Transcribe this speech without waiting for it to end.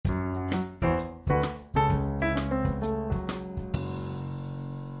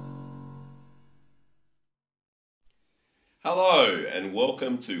Hello and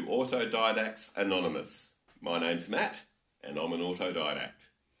welcome to Autodidacts Anonymous. My name's Matt and I'm an autodidact.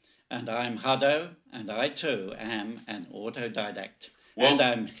 And I'm Huddo, and I too am an autodidact. Well- and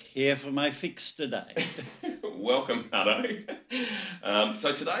I'm here for my fix today. Welcome, Huddo.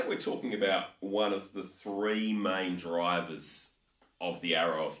 So today we're talking about one of the three main drivers of the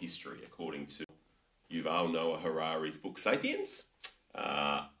arrow of history, according to Yuval Noah Harari's book Sapiens.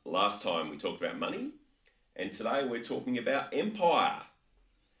 Last time we talked about money, and today we're talking about empire.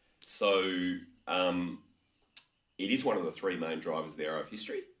 So it is one of the three main drivers of the arrow of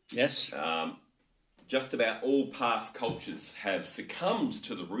history. Yes, Just about all past cultures have succumbed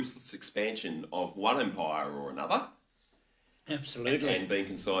to the ruthless expansion of one empire or another absolutely. and been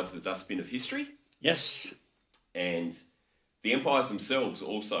consigned to the dustbin of history. Yes, And the empires themselves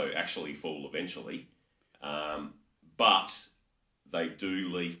also actually fall eventually, but they do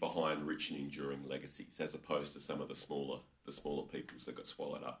leave behind rich and enduring legacies, as opposed to some of the smaller peoples that got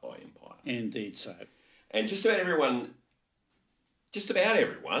swallowed up by empire. indeed so. And just about everyone,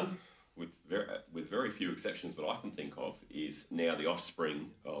 with very few exceptions that I can think of, is now the offspring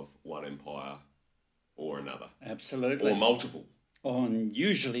of one empire or another, Absolutely. or multiple. On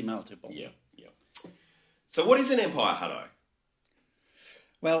usually multiple. Yeah. So what is an empire, Huddo?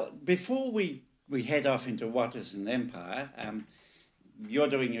 Well, before we head off into what is an empire, you're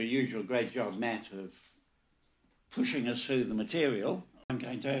doing your usual great job, Matt, of pushing us through the material. I'm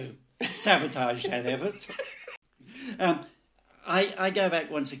going to sabotage that effort. I go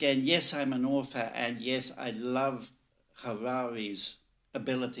back once again. Yes, I'm an author, and yes, I love Harari's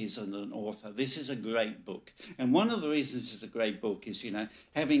abilities as an author. This is a great book. And one of the reasons it's a great book is,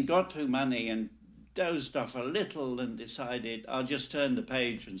 having got through money and dozed off a little and decided I'll just turn the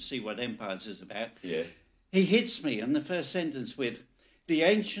page and see what Empires is about. Yeah. He hits me in the first sentence with, the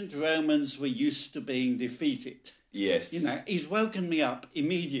ancient Romans were used to being defeated. Yes. He's woken me up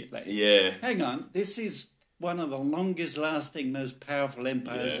immediately. Yeah. Hang on, this is one of the longest lasting, most powerful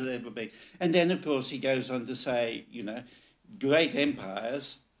empires Yeah. there's ever been. And then, of course, he goes on to say, great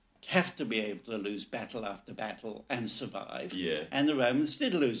empires have to be able to lose battle after battle and survive. Yeah. And the Romans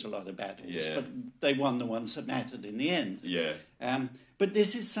did lose a lot of battles, Yeah. but they won the ones that mattered in the end. Yeah. But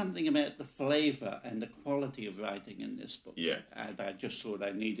this is something about the flavour and the quality of writing in this book. Yeah. And I just thought I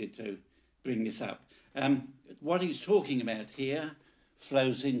needed to bring this up. What he's talking about here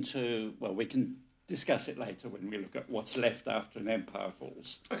flows into, well, we can discuss it later when we look at what's left after an empire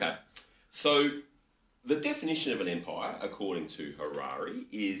falls. Okay. So the definition of an empire, according to Harari,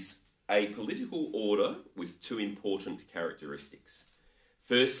 is a political order with two important characteristics.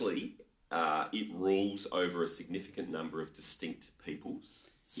 Firstly, it rules over a significant number of distinct peoples,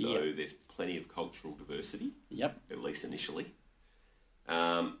 so Yep. there's plenty of cultural diversity, Yep. at least initially.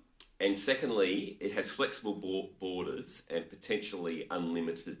 And secondly, it has flexible borders and potentially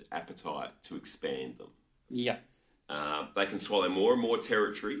unlimited appetite to expand them. Yep. They can swallow more and more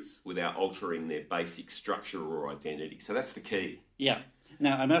territories without altering their basic structure or identity. So that's the key. Yeah.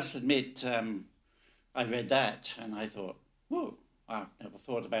 Now, I must admit, I read that and I thought, whoa, I've never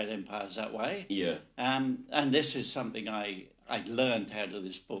thought about empires that way. Yeah. And this is something I learned out of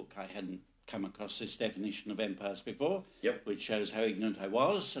this book. I hadn't come across this definition of empires before, Yep. which shows how ignorant I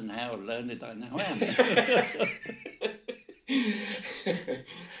was and how learned I now am.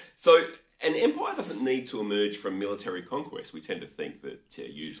 So an empire doesn't need to emerge from military conquest. We tend to think that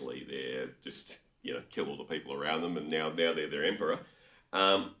usually they're just, kill all the people around them and now they're their emperor.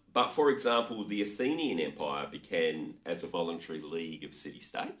 But for example, the Athenian Empire began as a voluntary league of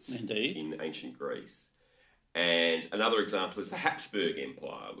city-states Indeed. in ancient Greece. And another example is the Habsburg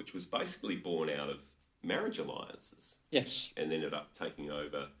Empire, which was basically born out of marriage alliances Yes. and ended up taking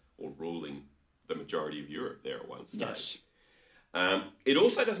over or ruling the majority of Europe there at one stage. Yes. It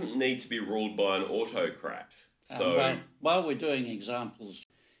also doesn't need to be ruled by an autocrat. So, While we're doing examples,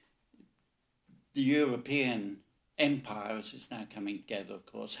 the European empire, as it's now coming together, of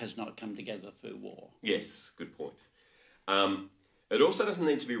course, has not come together through war. yes, good point. It also doesn't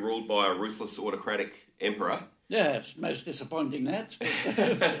need to be ruled by a ruthless autocratic emperor. Yeah, it's most disappointing that.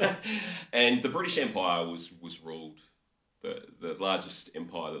 And the British Empire was ruled, the largest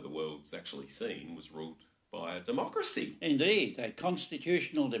empire that the world's actually seen was ruled by a democracy. Indeed, a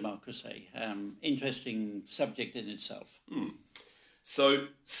constitutional democracy. Interesting subject in itself. So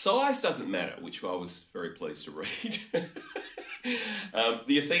size doesn't matter, which I was very pleased to read.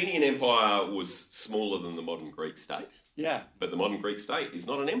 The Athenian Empire was smaller than the modern Greek state, Yeah, but the modern Greek state is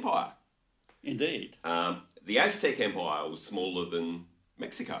not an empire. indeed. The Aztec Empire was smaller than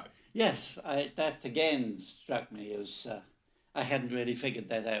Mexico. Yes, that again struck me as I hadn't really figured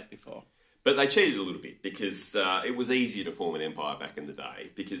that out before. But they cheated a little bit because it was easier to form an empire back in the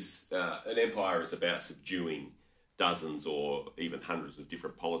day because an empire is about subduing dozens or even hundreds of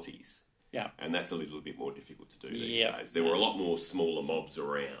different polities. Yeah. And that's a little bit more difficult to do these Yeah. days. There were a lot more smaller mobs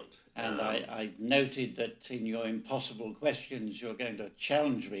around. And I noted that in your impossible questions, you're going to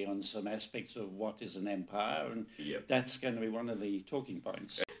challenge me on some aspects of what is an empire, and Yep. that's going to be one of the talking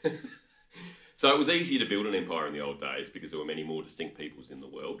points. So it was easier to build an empire in the old days because there were many more distinct peoples in the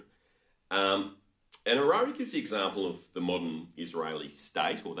world. And Harari gives the example of the modern Israeli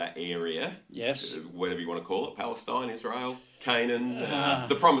state, or that area, Yes. whatever you want to call it, Palestine, Israel, Canaan,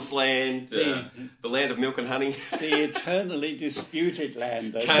 the Promised Land, the land of milk and honey, The eternally disputed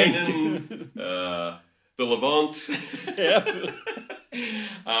land. I think. Canaan, the Levant. Yeah.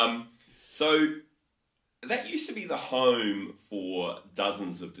 So that used to be the home for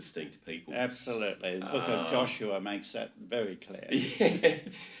dozens of distinct people. Absolutely. The book of Joshua makes that very clear.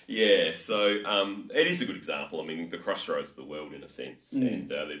 Yeah. So it is a good example. I mean, the crossroads of the world, in a sense, and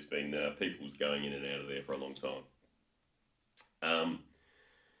there's been peoples going in and out of there for a long time.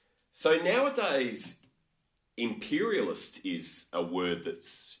 So nowadays, imperialist is a word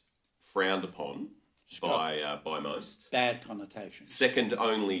that's frowned upon by most. Bad connotations. Second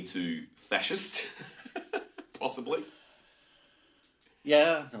only to fascist, possibly.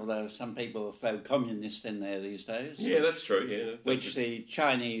 Yeah, although some people throw communist in there these days. Yeah, that's true. Yeah, Which the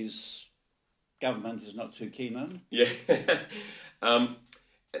Chinese government is not too keen on. Yeah.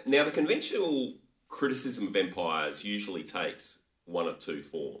 Now, the conventional criticism of empires usually takes one of two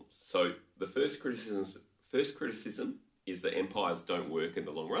forms. So the first criticism is that empires don't work in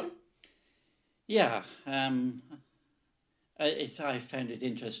the long run. Yeah, I found it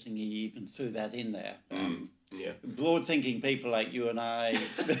interesting he even threw that in there. Yeah. Broad-thinking people like you and I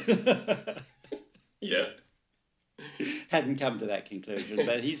Yeah. hadn't come to that conclusion,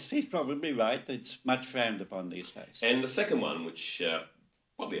 but he's probably right. It's much frowned upon these days. And the second one, which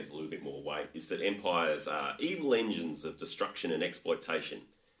probably has a little bit more weight, is that empires are evil engines of destruction and exploitation.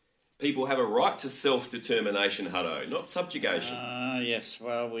 People have a right to self-determination, Hutto, not subjugation. Yes,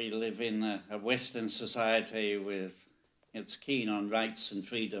 well, we live in a Western society with it's keen on rights and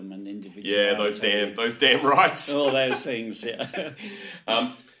freedom and individuality. Yeah, those damn rights. All those things, yeah.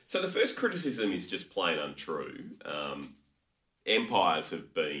 So the first criticism is just plain untrue. Empires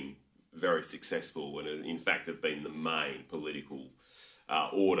have been very successful and, in fact, have been the main political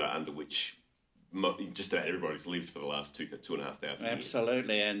order under which just about everybody's lived for the last 2,500 years.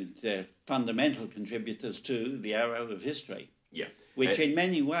 Absolutely, and fundamental contributors to the arrow of history. Yeah. Which in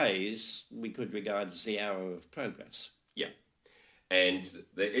many ways we could regard as the arrow of progress. Yeah. And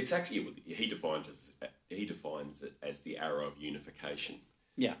it's actually, he defines it as the arrow of unification.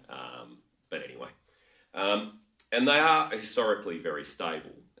 Yeah. But anyway. And they are historically very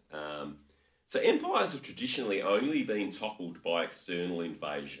stable. So empires have traditionally only been toppled by external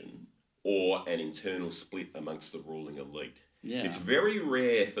invasion or an internal split amongst the ruling elite. Yeah. It's very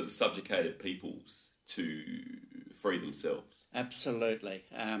rare for the subjugated peoples to free themselves. Absolutely.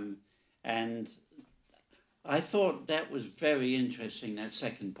 And I thought that was very interesting, that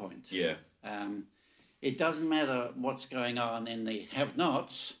second point. Yeah. It doesn't matter what's going on in the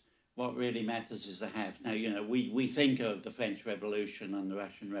have-nots. What really matters is the have. Now, we think of the French Revolution and the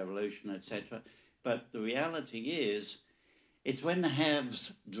Russian Revolution, etc. But the reality is, it's when the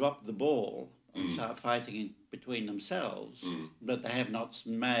haves drop the ball and start fighting between themselves that the have-nots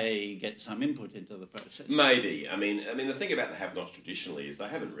may get some input into the process. Maybe. I mean, the thing about the have-nots traditionally is they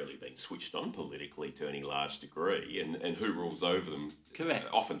haven't really been switched on politically to any large degree, and who rules over them Correct.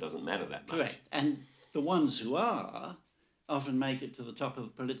 Often doesn't matter that much. Correct. And the ones who are often make it to the top of the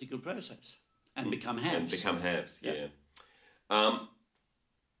political process and become haves. Yeah.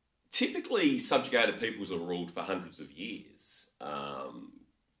 Typically, subjugated peoples are ruled for hundreds of years,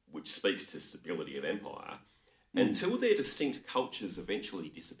 which speaks to stability of empire, until their distinct cultures eventually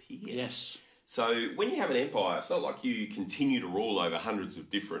disappear. Yes. So when you have an empire, it's not like you continue to rule over hundreds of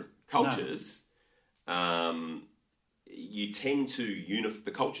different cultures. No. You tend to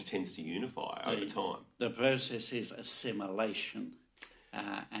the culture tends to unify over time. The process is assimilation,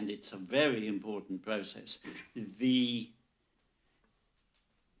 and it's a very important process.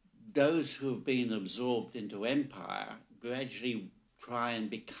 Those who have been absorbed into empire gradually try and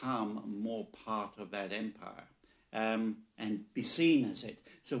become more part of that empire and be seen as it.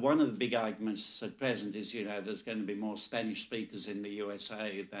 So one of the big arguments at present is, there's going to be more Spanish speakers in the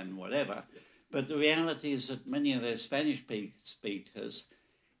USA than whatever. But the reality is that many of those Spanish speakers,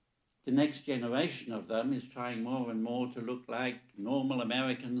 the next generation of them is trying more and more to look like normal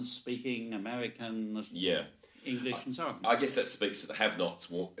Americans speaking American English and so on. I guess that speaks to the have-nots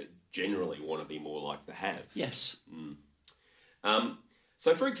generally want to be more like the haves. Yes.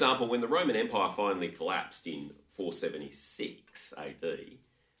 So, for example, when the Roman Empire finally collapsed in 476 AD,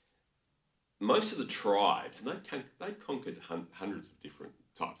 most of the tribes, and they'd conquered hundreds of different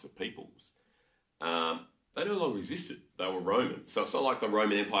types of peoples, they no longer existed. They were Romans. So it's not like the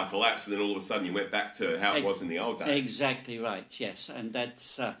Roman Empire collapsed and then all of a sudden you went back to how it was in the old days. Exactly right, yes. And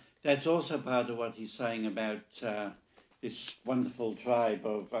that's also part of what he's saying about this wonderful tribe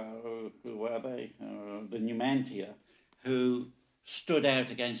of, who were they? The Numantia, who stood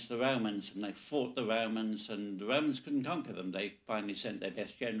out against the Romans, and they fought the Romans, and the Romans couldn't conquer them. They finally sent their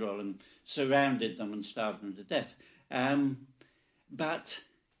best general and surrounded them and starved them to death. But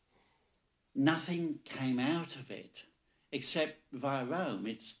nothing came out of it except via Rome.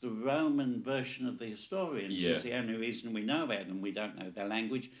 It's the Roman version of the historians. Yeah. It's the only reason we know about them. We don't know their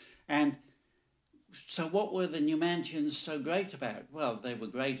language. And so what were the Numantians so great about? Well, they were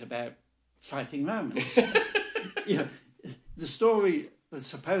great about fighting Romans. The story that's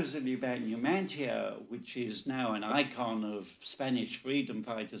supposedly about Numantia, which is now an icon of Spanish freedom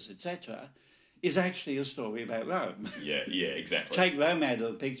fighters, etc., is actually a story about Rome. Yeah, exactly. Take Rome out of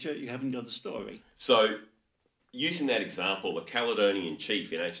the picture, you haven't got a story. So, using that example, a Caledonian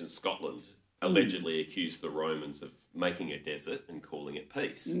chief in ancient Scotland allegedly accused the Romans of making a desert and calling it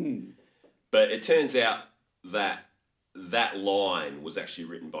peace. But it turns out that that line was actually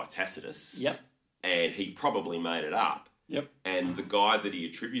written by Tacitus. Yep. And he probably made it up. Yep. And the guy that he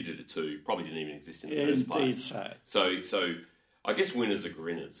attributed it to probably didn't even exist in the first place. Indeed So I guess winners are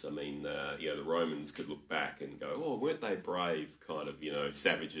grinners. I mean, the Romans could look back and go, "Oh, weren't they brave, kind of,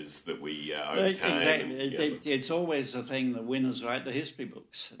 savages that we overcame?" Exactly. And, it's always a thing. The winners write the history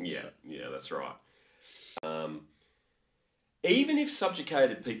books. Yeah, that's right. Even if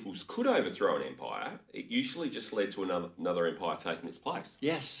subjugated peoples could overthrow an empire, it usually just led to another empire taking its place.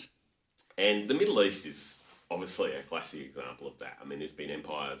 Yes. And the Middle East is obviously a classic example of that. I mean, there's been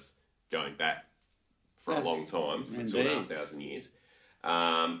empires going back for a long time, for 2,500 years,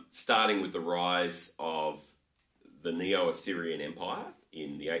 starting with the rise of the Neo-Assyrian Empire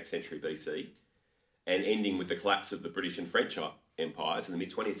in the 8th century BC and ending with the collapse of the British and French empires in the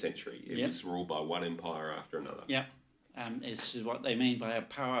mid-20th century. It was ruled by one empire after another. Yep. This is what they mean by a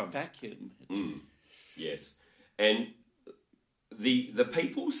power vacuum. Yes. And the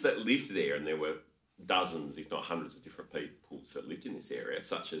peoples that lived there, and there were dozens, if not hundreds of different peoples that lived in this area,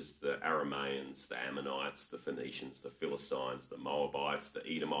 such as the Aramaeans, the Ammonites, the Phoenicians, the Philistines, the Moabites, the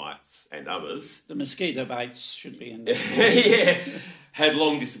Edomites, and others. The mosquito bites should be in there. Had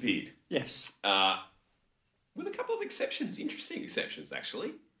long disappeared. Yes. With a couple of exceptions, interesting exceptions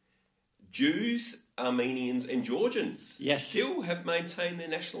actually. Jews, Armenians, and Georgians still have maintained their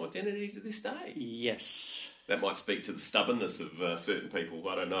national identity to this day. Yes. That might speak to the stubbornness of certain people,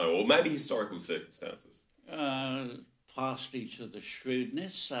 I don't know, or maybe historical circumstances. Partially to the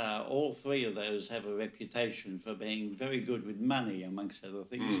shrewdness. All three of those have a reputation for being very good with money, amongst other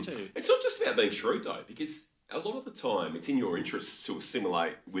things too. It's not just about being shrewd, though, because a lot of the time it's in your interests to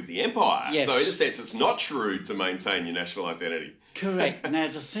assimilate with the empire. Yes. So in a sense, it's not shrewd to maintain your national identity. Correct. Now,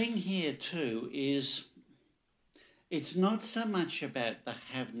 the thing here too is it's not so much about the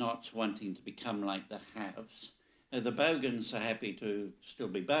have-nots wanting to become like the haves. The Bogans are happy to still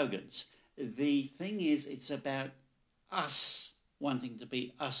be Bogans. The thing is, it's about us wanting to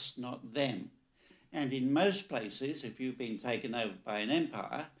be us, not them. And in most places, if you've been taken over by an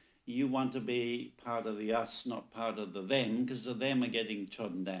empire, you want to be part of the us, not part of the them, because the them are getting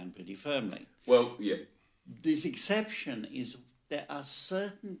trodden down pretty firmly. Well, yeah. This exception is there are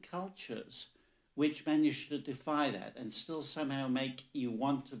certain cultures which manage to defy that and still somehow make you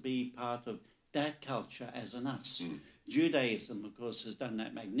want to be part of that culture as an us. Judaism, of course, has done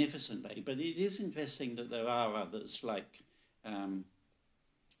that magnificently, but it is interesting that there are others like,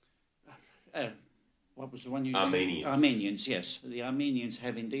 what was the one you said? Armenians. Armenians, yes. The Armenians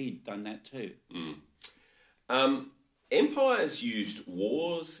have indeed done that too. Empires used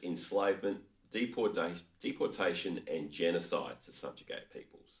wars, enslavement, deportation and genocide to subjugate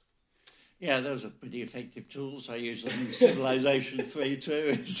peoples. Yeah, those are pretty effective tools. I use them in Civilization 3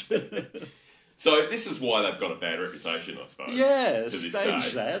 too. So this is why they've got a bad reputation, I suppose. Yeah, to this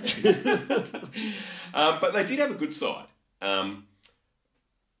stage day. that. But they did have a good side.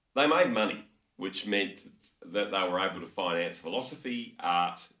 They made money, which meant that they were able to finance philosophy,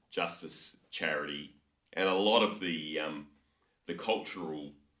 art, justice, charity, and a lot of the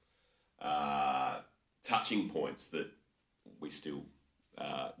cultural touching points that we still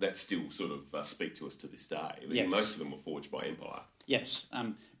sort of speak to us to this day. I mean, Yes. most of them were forged by empire. Yes.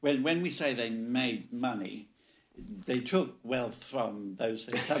 When we say they made money, they took wealth from those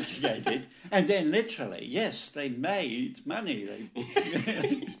they subjugated, and then literally, yes, they made money.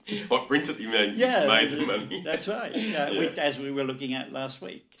 What printed you made the money. That's right, as we were looking at last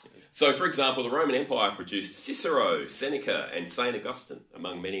week. So, for example, the Roman Empire produced Cicero, Seneca, and St. Augustine,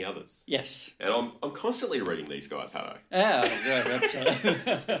 among many others. Yes. And I'm constantly reading these guys, Hutto.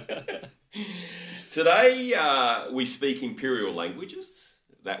 Today, we speak imperial languages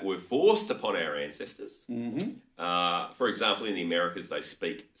that were forced upon our ancestors. Mm-hmm. For example, in the Americas, they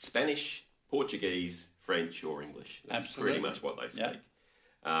speak Spanish, Portuguese, French, or English. That's Absolutely. pretty much what they speak.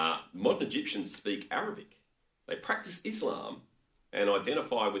 Modern Egyptians speak Arabic. They practice Islam and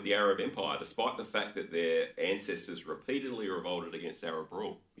identify with the Arab Empire, despite the fact that their ancestors repeatedly revolted against Arab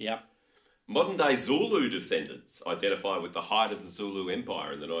rule. Yep. Modern-day Zulu descendants identify with the height of the Zulu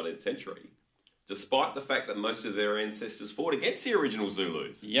Empire in the 19th century, despite the fact that most of their ancestors fought against the original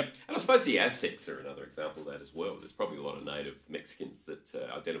Zulus. Yep. And I suppose the Aztecs are another example of that as well. There's probably a lot of native Mexicans that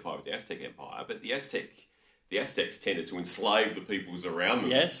identify with the Aztec Empire, but the Aztecs tended to enslave the peoples around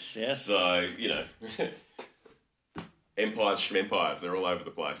them. Yes, yes. So, empires, schmempires, they're all over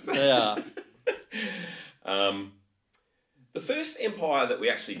the place. Yeah. The first empire that we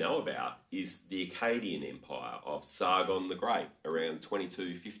actually know about is the Akkadian Empire of Sargon the Great, around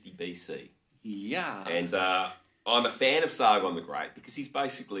 2250 BC. Yeah. And I'm a fan of Sargon the Great because he's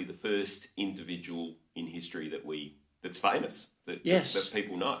basically the first individual in history that's famous, that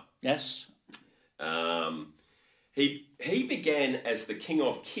people know. Yes. He began as the king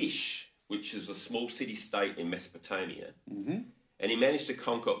of Kish, which is a small city-state in Mesopotamia, and he managed to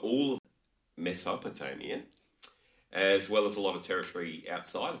conquer all of Mesopotamia, as well as a lot of territory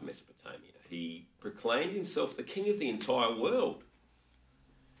outside of Mesopotamia. He proclaimed himself the king of the entire world.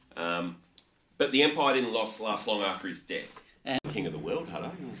 But the empire didn't last long after his death. King of the world,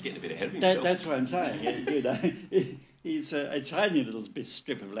 Hutto. He was getting a bit ahead of himself. That's what I'm saying. He's a tiny little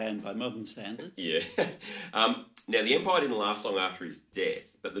strip of land by modern standards. Yeah. Now, the empire didn't last long after his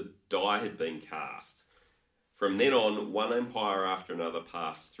death, but the die had been cast. From then on, one empire after another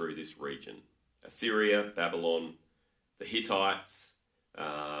passed through this region. Assyria, Babylon, the Hittites,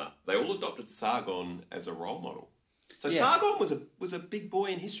 they all adopted Sargon as a role model. So Sargon was a big boy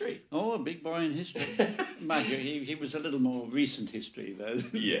in history. Oh, a big boy in history. Mind you, he was a little more recent history, though.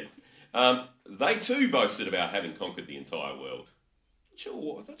 Yeah. They too boasted about having conquered the entire world.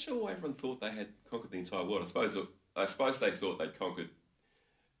 I'm not sure why everyone thought they had conquered the entire world. I suppose they thought they'd conquered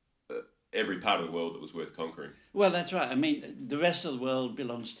every part of the world that was worth conquering. Well, that's right. I mean, the rest of the world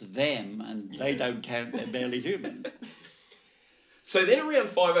belongs to them, and they don't count. They're barely human. So then around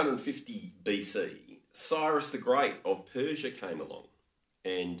 550 BC, Cyrus the Great of Persia came along,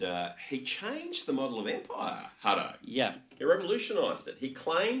 and he changed the model of empire, Hutto. Yeah. He revolutionised it. He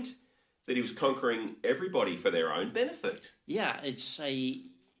claimed that he was conquering everybody for their own benefit. Yeah, it's...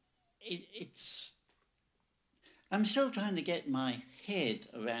 I'm still trying to get my head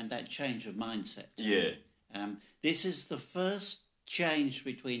around that change of mindset. Yeah. This is the first change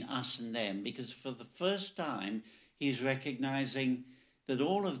between us and them, because for the first time he's recognising that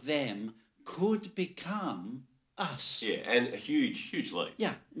all of them could become us. Yeah, and a huge leap.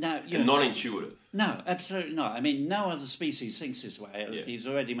 Yeah. Now, and non-intuitive. No, absolutely not. I mean, no other species thinks this way. Yeah. He's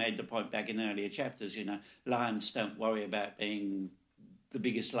already made the point back in earlier chapters, lions don't worry about being the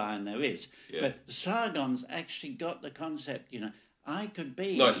biggest lion there is. Yeah. But Sargon's actually got the concept, I could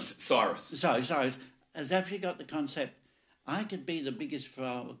be... No, Cyrus. Sorry, Cyrus has actually got the concept, I could be the biggest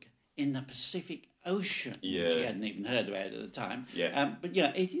frog in the Pacific Ocean, which he hadn't even heard about at the time. Yeah. But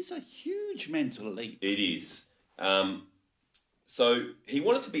it is a huge mental leap. It is. So he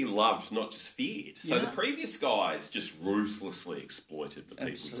wanted to be loved, not just feared. So the previous guys just ruthlessly exploited the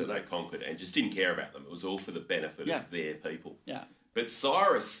peoples that they conquered and just didn't care about them. It was all for the benefit of their people. Yeah. But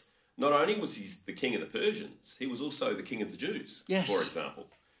Cyrus, not only was he the king of the Persians, he was also the king of the Jews, for example.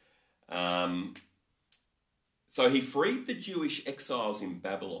 So he freed the Jewish exiles in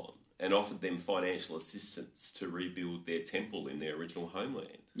Babylon and offered them financial assistance to rebuild their temple in their original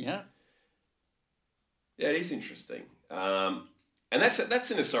homeland. Yeah. Yeah, it is interesting. And that's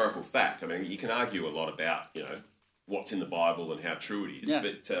an historical fact. I mean, you can argue a lot about, what's in the Bible and how true it is,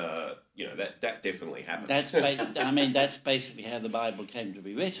 but, that definitely happened. That's basically how the Bible came to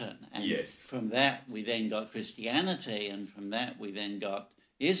be written. And from that, we then got Christianity, and from that, we then got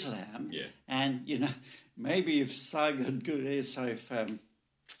Islam. Yeah. And, maybe if Cyrus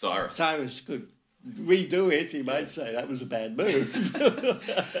could redo it, he might say that was a bad move.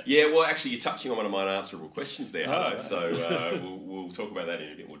 Yeah, well, actually, you're touching on one of my unanswerable questions there, Hutto. So we'll talk about that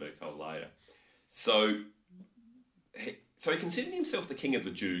in a bit more detail later. So so he considered himself the king of the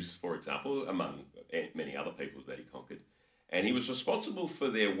Jews, for example, among many other people that he conquered. And he was responsible for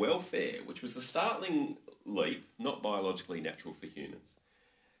their welfare, which was a startling leap, not biologically natural for humans.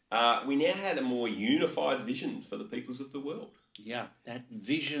 We now had a more unified vision for the peoples of the world. Yeah, that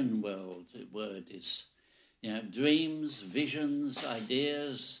vision word is, dreams, visions,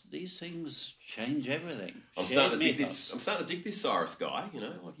 ideas, these things change everything. I'm starting to dig this Cyrus guy,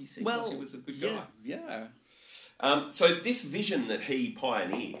 like he seems like he was a good guy. Yeah. So this vision that he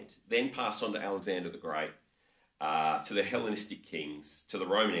pioneered then passed on to Alexander the Great, to the Hellenistic kings, to the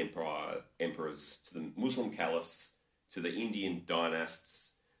Roman emperors, to the Muslim caliphs, to the Indian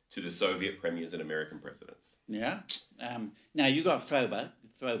dynasts, to the Soviet premiers and American presidents. Yeah. Now, you got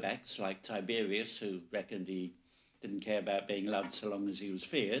throwbacks like Tiberius, who reckoned he didn't care about being loved so long as he was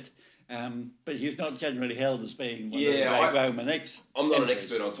feared. But he's not generally held as being one of the great Roman I'm not an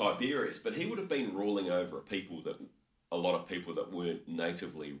expert on Tiberius, but he would have been ruling over a lot of people that weren't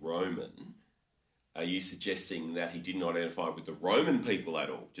natively Roman. Are you suggesting that he didn't identify with the Roman people at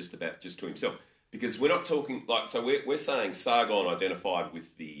all, just to himself? Because we're not talking we're saying Sargon identified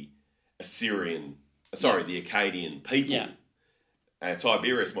with the the Akkadian people. Yeah.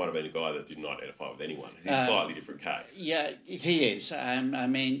 Tiberius might have been a guy that didn't identify with anyone. It's a slightly different case. Yeah, he is.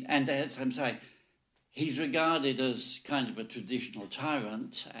 And as I'm saying, he's regarded as kind of a traditional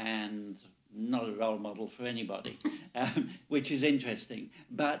tyrant and not a role model for anybody, which is interesting.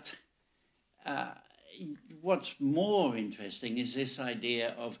 But what's more interesting is this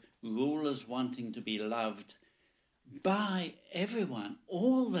idea of rulers wanting to be loved by everyone,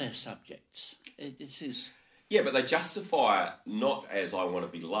 all their subjects. This is... Yeah, but they justify it not as I want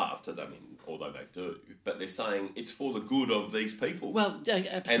to be loved, although they do, but they're saying it's for the good of these people. Well,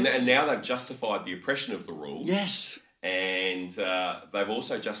 absolutely. And now they've justified the oppression of the rules. Yes. And they've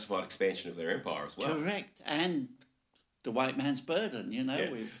also justified expansion of their empire as well. Correct. And the white man's burden,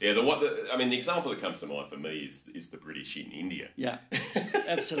 the example that comes to mind for me is the British in India. Yeah,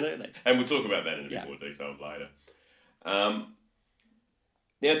 absolutely. And we'll talk about that in a bit more detail later.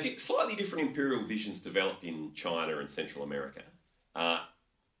 Now, slightly different imperial visions developed in China and Central America. I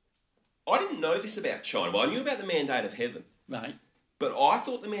didn't know this about China. Well, I knew about the Mandate of Heaven. Right. But I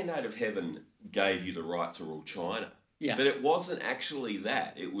thought the Mandate of Heaven gave you the right to rule China. Yeah. But it wasn't actually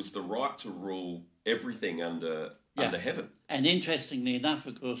that. It was the right to rule everything under heaven. And interestingly enough,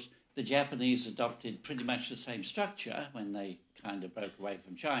 of course, the Japanese adopted pretty much the same structure when they kind of broke away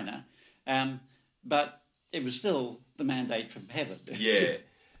from China. But it was still the mandate from heaven. Yeah.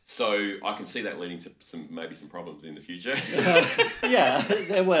 So I can see that leading to some problems in the future. Yeah,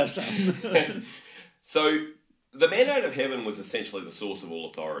 there were some. So the Mandate of Heaven was essentially the source of all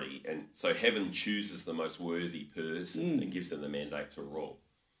authority, and so heaven chooses the most worthy person and gives them the mandate to rule.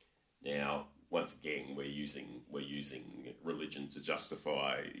 Now, once again, we're using religion to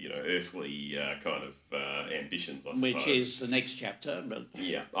justify, earthly kind of ambitions, I suppose. Which is the next chapter. But...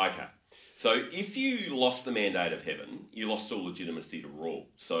 Yeah, okay. So if you lost the Mandate of Heaven, you lost all legitimacy to rule.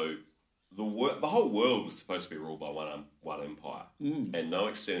 So the whole world was supposed to be ruled by one empire, and no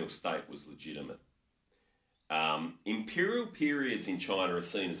external state was legitimate. Imperial periods in China are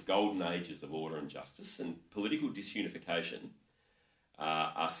seen as golden ages of order and justice, and political disunification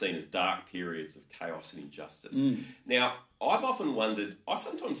are seen as dark periods of chaos and injustice. Now, I've often wondered, I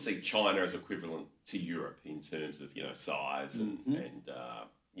sometimes see China as equivalent to Europe in terms of, size and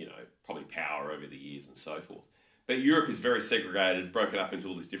probably power over the years and so forth. But Europe is very segregated, broken up into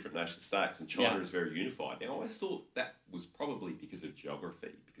all these different nation states, and China is very unified. Now, I always thought that was probably because of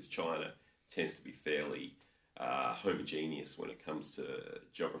geography, because China tends to be fairly homogeneous when it comes to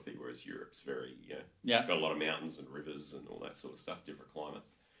geography, whereas Europe's very, got a lot of mountains and rivers and all that sort of stuff, different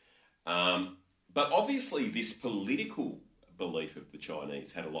climates. But obviously this political belief of the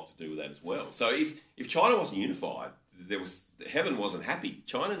Chinese had a lot to do with that as well. So if China wasn't unified, heaven wasn't happy.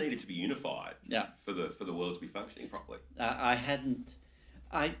 China needed to be unified for the world to be functioning properly. I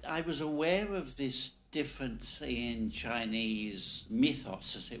was aware of this difference in Chinese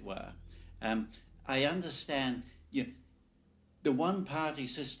mythos, as it were. I understand the one-party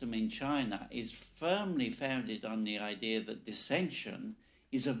system in China is firmly founded on the idea that dissension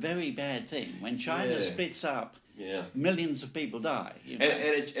is a very bad thing. When China splits up, millions of people die. And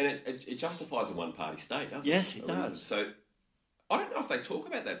it justifies a one-party state, doesn't it? Yes, it does. So I don't know if they talk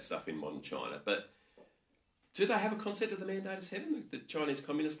about that stuff in modern China, but do they have a concept of the Mandate of Heaven, the Chinese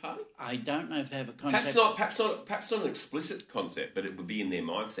Communist Party? I don't know if they have a concept. Perhaps not an explicit concept, but it would be in their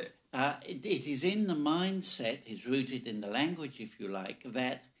mindset. It is in the mindset, it's rooted in the language, if you like,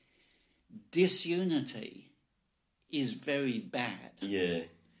 that disunity is very bad. Yeah.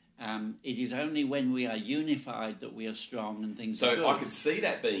 It is only when we are unified that we are strong and things are good. So I could see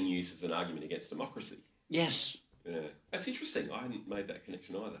that being used as an argument against democracy. Yes. Yeah, that's interesting. I hadn't made that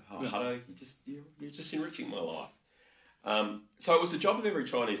connection either. Oh, Right. Hutto, you're just enriching my life. So it was the job of every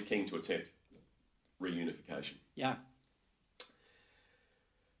Chinese king to attempt reunification. Yeah.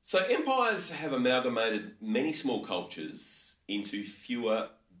 So empires have amalgamated many small cultures into fewer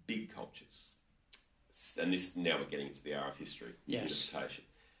big cultures. And this, now we're getting into the hour of history. Yes. Unification.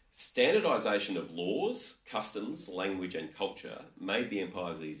 Standardisation of laws, customs, language and culture made the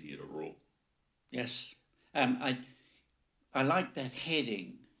empires easier to rule. Yes. I like that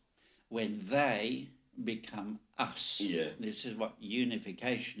heading, when they become us. Yeah. This is what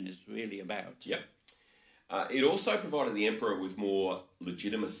unification is really about. Yeah. It also provided the emperor with more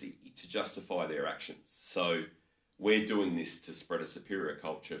legitimacy to justify their actions. So we're doing this to spread a superior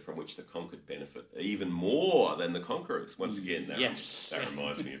culture from which the conquered benefit even more than the conquerors. Once again, that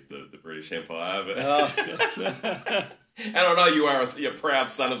reminds me of the British Empire. But and I know you're a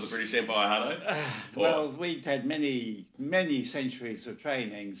proud son of the British Empire, Hutto. Well, we'd had many, many centuries of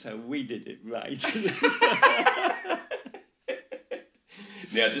training, so we did it right.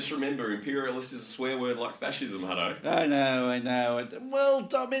 Now, just remember, imperialist is a swear word like fascism, Hutto. I know. World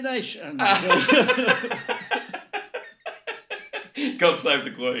domination. God save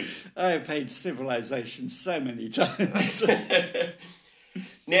the Queen. I have paid civilization so many times.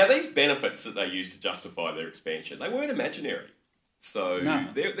 Now, these benefits that they used to justify their expansion, they weren't imaginary. So No.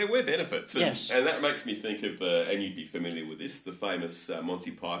 there were benefits. And, Yes. and that makes me think of, and you'd be familiar with this, the famous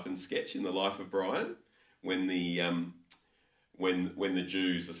Monty Python sketch in The Life of Brian, when the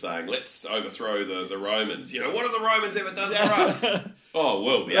Jews are saying, let's overthrow the Romans. What have the Romans ever done for us? Oh,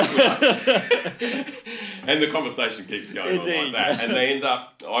 well, the aqueducts. And the conversation keeps going on like that. And they end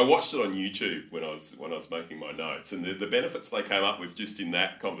up, I watched it on YouTube when I was making my notes, and the benefits they came up with just in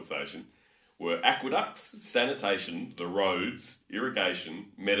that conversation were aqueducts, sanitation, the roads,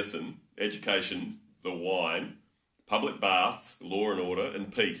 irrigation, medicine, education, the wine, public baths, law and order,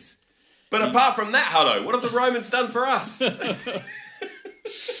 and peace. But apart from that, Hutto, what have the Romans done for us?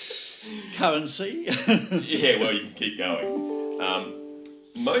 Currency. Yeah, well, you can keep going.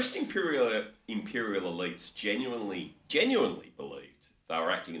 Most imperial elites genuinely believed they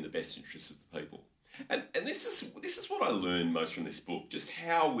were acting in the best interests of the people. And this is what I learned most from this book, just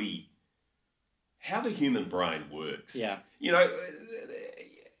how the human brain works. Yeah.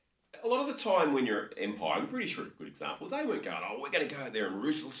 A lot of the time when you're an empire, the British are a good example, they weren't going, we're going to go out there and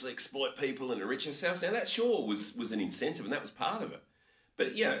ruthlessly exploit people and enrich ourselves. Now, that sure was an incentive, and that was part of it.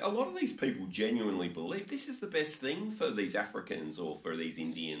 But, a lot of these people genuinely believe this is the best thing for these Africans or for these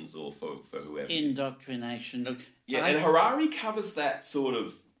Indians or for whoever. Indoctrination. Look, and Harari covers that sort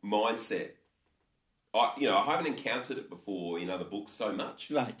of mindset. I haven't encountered it before in other books so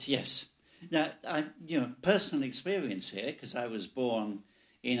much. Right, yes. Now, personal experience here, because I was born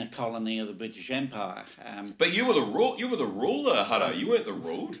in a colony of the British Empire. But you were the ruler, Hutto. You weren't the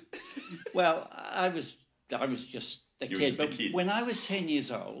ruled. Well, I was just a kid. But when I was 10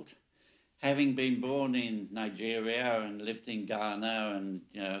 years old, having been born in Nigeria and lived in Ghana and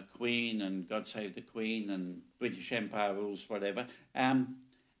Queen and God Save the Queen and British Empire rules, whatever, and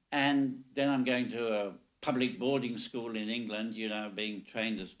then I'm going to a public boarding school in England, being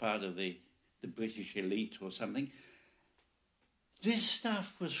trained as part of the British elite or something. This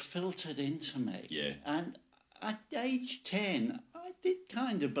stuff was filtered into me. Yeah. And at age 10, I did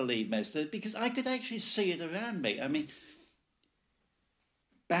kind of believe most of it because I could actually see it around me. I mean,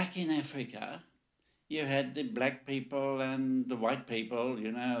 back in Africa, you had the black people and the white people,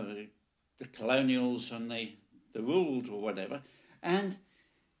 the colonials and the ruled or whatever. And,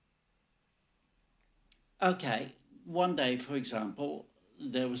 okay, one day, for example,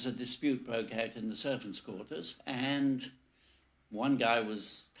 there was a dispute broke out in the servants' quarters, and one guy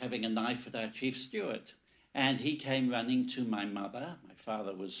was having a knife at our chief steward, and he came running to my mother. My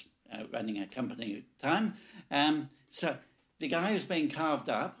father was running a company at the time. So the guy who's being carved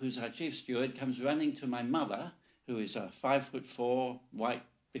up, who's our chief steward, comes running to my mother, who is a 5'4", white,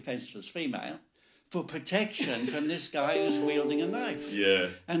 defenceless female, for protection from this guy who's wielding a knife. Yeah.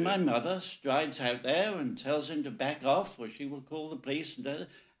 And my mother strides out there and tells him to back off, or she will call the police.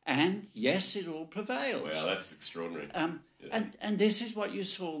 And yes, it all prevails. Wow, that's extraordinary. And this is what you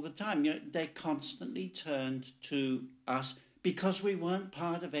saw all the time. They constantly turned to us because we weren't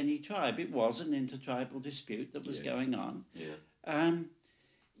part of any tribe. It was an intertribal dispute that was going on. Yeah.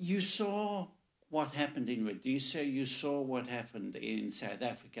 You saw what happened in Rhodesia. You saw what happened in South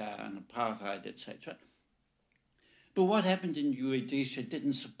Africa and apartheid, etc. But what happened in Rhodesia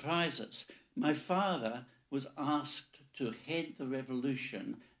didn't surprise us. My father was asked to head the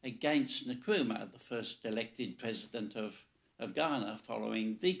revolution against Nkrumah, the first elected president of Ghana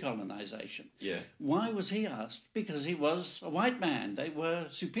following decolonisation. Yeah. Why was he asked? Because he was a white man. They were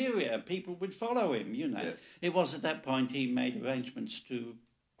superior. People would follow him, you know. Yeah. It was at that point he made arrangements to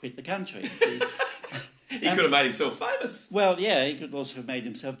quit the country. He could have made himself famous. Well, yeah, he could also have made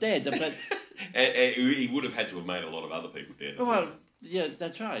himself dead. But and he would have had to have made a lot of other people dead. well, yeah,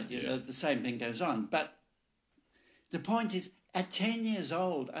 that's right. You know, the same thing goes on. But the point is, at 10 years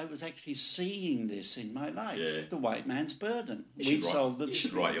old, I was actually seeing this in my life. Yeah. The white man's burden. You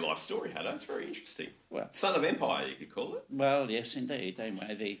should write your life story, Haddo. It's very interesting. Well, Son of Empire, you could call it. well, yes, indeed.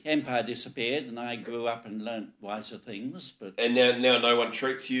 Anyway, the empire disappeared, and I grew up and learnt wiser things. But And now no one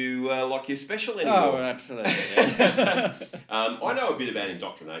treats you like you're special anymore. oh, absolutely. Yeah. I know a bit about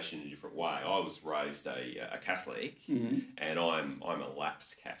indoctrination in a different way. I was raised a Catholic, and I'm a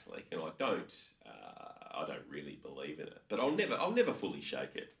lapsed Catholic, and I don't really believe in it. But I'll never fully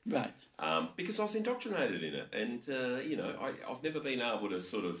shake it, Right. because I was indoctrinated in it, and I've never been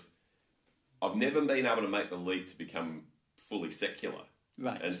able to make the leap to become fully secular.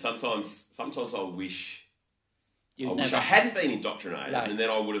 Right. And sometimes I wish. You'd I wish never- I hadn't been indoctrinated, Right. and then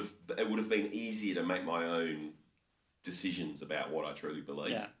it would have been easier to make my own decisions about what I truly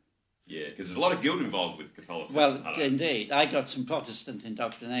believe. Yeah. Yeah, because there's a lot of guilt involved with Catholicism. Well, I know. indeed. I got some Protestant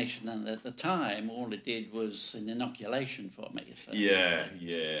indoctrination, and at the time, all it did was an inoculation for me. So, Yeah.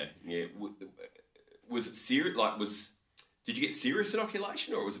 Was it serious? Did you get serious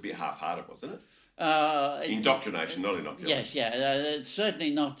inoculation, or it was a bit half-hearted? Wasn't it? Indoctrination, not inoculation. Yes, yeah. Certainly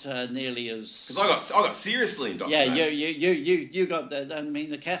not nearly as. Because I got seriously Yeah, indoctrinated. you got that. I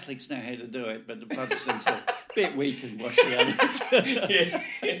mean, the Catholics know how to do it, but the Protestants are a bit weak and washy on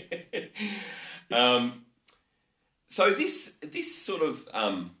it. Yeah. So this sort of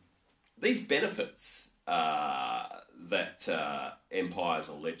these benefits that empires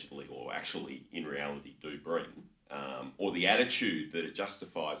allegedly or actually in reality do bring, or the attitude that it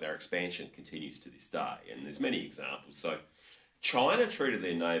justifies our expansion continues to this day, and there's many examples. So China treated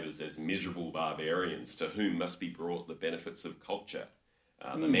their neighbours as miserable barbarians to whom must be brought the benefits of culture.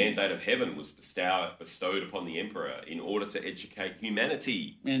 The mandate of heaven was bestowed upon the emperor in order to educate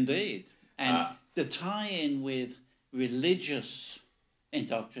humanity. Indeed. And the tie-in with religious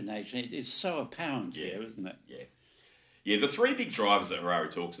indoctrination is so apparent here, isn't it? Yeah, the three big drivers that Harari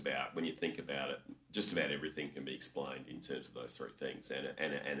talks about, when you think about it, just about everything can be explained in terms of those three things and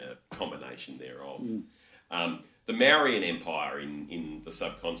a combination thereof. The Mauryan Empire in the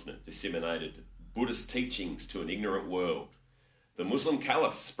subcontinent disseminated Buddhist teachings to an ignorant world. The Muslim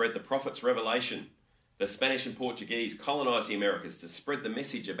caliphs spread the Prophet's revelation. The Spanish and Portuguese colonised the Americas to spread the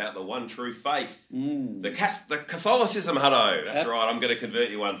message about the one true faith. The Catholicism, Haddo. That's right, I'm going to convert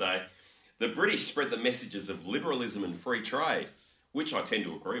you one day. The British spread the messages of liberalism and free trade, which I tend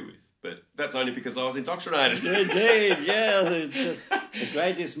to agree with, but that's only because I was indoctrinated. Indeed, yeah, the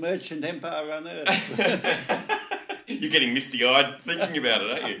greatest merchant empire on earth. You're getting misty-eyed thinking about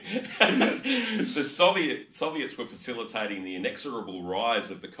it, aren't you? The Soviets were facilitating the inexorable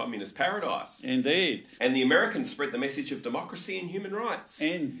rise of the communist paradise. Indeed. And the Americans spread the message of democracy and human rights.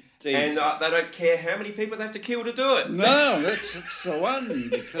 Indeed. And they don't care how many people they have to kill to do it. No, that's the one,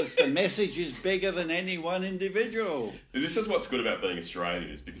 because the message is bigger than any one individual. This is what's good about being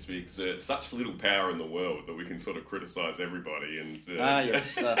Australian, is because we exert such little power in the world that we can sort of criticise everybody. And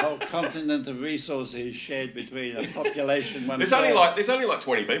yes, the whole continent of resources shared between a population. There's only like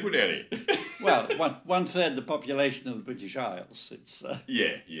 20 people down here. Well, one third the population of the British Isles. It's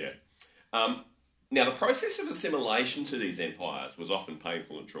Yeah. Now, the process of assimilation to these empires was often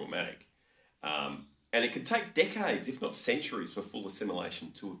painful and traumatic. And it could take decades, if not centuries, for full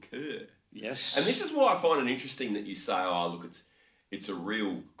assimilation to occur. Yes. And this is why I find it interesting that you say, oh, look, it's a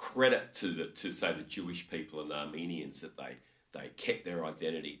real credit to say, the Jewish people and the Armenians that they kept their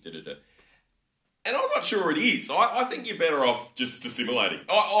identity, da-da-da. And I'm not sure it is. I think you're better off just assimilating.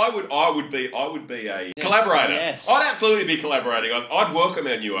 I would be a collaborator. Yes. I'd absolutely be collaborating. I'd welcome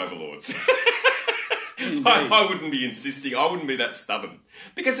our new overlords. I wouldn't be insisting. I wouldn't be that stubborn.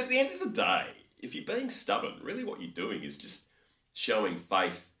 Because at the end of the day, if you're being stubborn, really what you're doing is just showing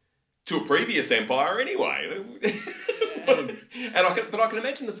faith to a previous empire anyway. But I can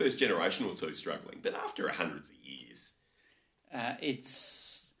imagine the first generation or two struggling. But after hundreds of years,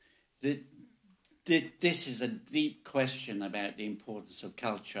 this is a deep question about the importance of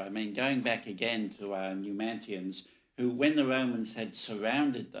culture. I mean, going back again to our Numantians, who, when the Romans had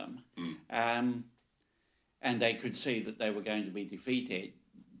surrounded them, and they could see that they were going to be defeated,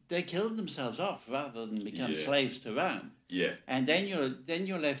 they killed themselves off rather than become slaves to Rome. Yeah. And then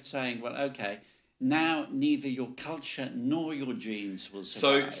you're left saying, well, okay, now neither your culture nor your genes will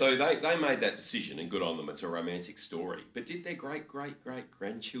survive. So they made that decision, and good on them. It's a romantic story. But did their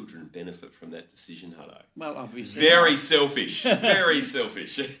great-great-great-grandchildren benefit from that decision, Hutto? Well, obviously. Very selfish. Very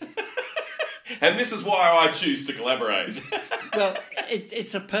selfish. And this is why I choose to collaborate. Well,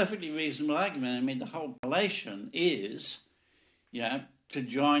 it's a perfectly reasonable argument. I mean, the whole relation is, to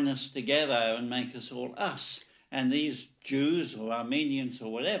join us together and make us all us. And these Jews or Armenians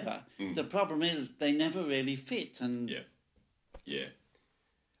or whatever, the problem is they never really fit. And Yeah.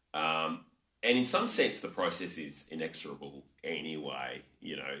 And in some sense, the process is inexorable anyway.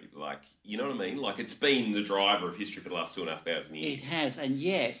 You know what I mean? Like, it's been the driver of history for the last 2,500 years. It has, and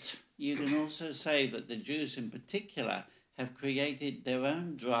yet you can also say that the Jews in particular have created their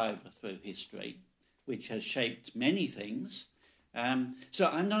own driver through history, which has shaped many things. So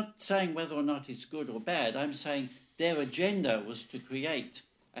I'm not saying whether or not it's good or bad. I'm saying their agenda was to create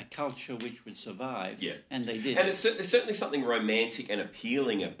a culture which would survive, and they did. And there's certainly something romantic and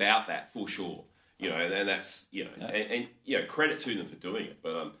appealing about that, for sure. And that's and credit to them for doing it.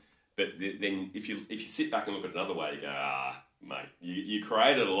 But then if you sit back and look at it another way, you go, mate, you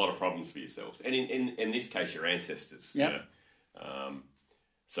created a lot of problems for yourselves, and in this case, your ancestors. Yeah.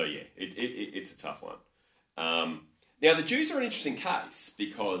 It's a tough one. Now, the Jews are an interesting case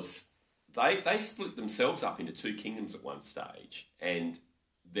because they split themselves up into two kingdoms at one stage, and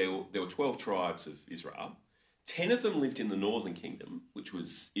there were 12 tribes of Israel. 10 of them lived in the northern kingdom, which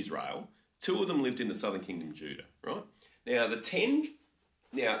was Israel. 2 of them lived in the southern kingdom, Judah, right? Now,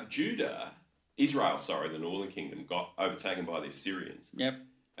 Israel, the northern kingdom, got overtaken by the Assyrians. Yep.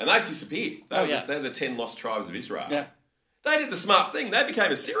 And they've disappeared. They're the 10 lost tribes of Israel. Yep. They did the smart thing. They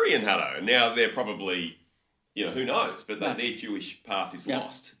became Assyrian, Hutto. Now they're probably, who knows? But their Jewish path is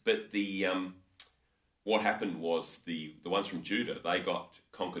lost. But what happened was the ones from Judah, they got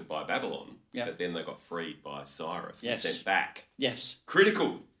conquered by Babylon, but then they got freed by Cyrus and sent back. Yes.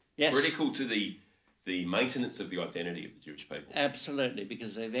 Critical. Yes. Critical to the maintenance of the identity of the Jewish people. Absolutely,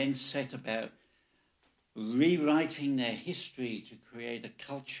 because they then set about rewriting their history to create a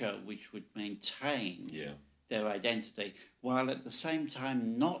culture which would maintain their identity, while at the same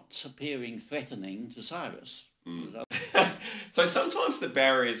time not appearing threatening to Cyrus. So sometimes the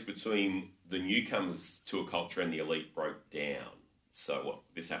barriers between the newcomers to a culture and the elite broke down. So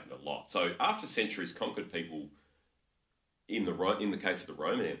this happened a lot. So after centuries, conquered people, in the case of the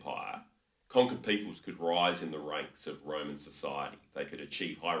Roman Empire, conquered peoples could rise in the ranks of Roman society. They could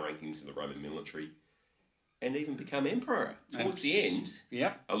achieve high rankings in the Roman military and even become emperor. Towards the end,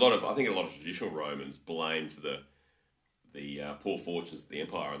 I think a lot of traditional Romans blamed the poor fortunes of the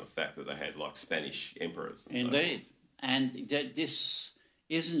empire and the fact that they had Spanish emperors. Indeed. And this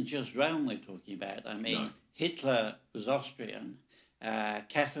isn't just Rome we're talking about. I mean, Hitler was Austrian.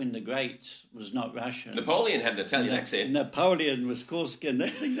 Catherine the Great was not Russian. Napoleon had an Italian accent. Napoleon was Corsican.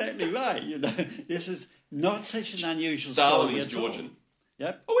 That's exactly right. This is not such an unusual Stalin story was at Georgian. all.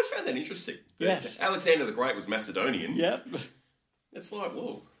 Yep. Always found that interesting. Yes. Alexander the Great was Macedonian. Yep. It's like,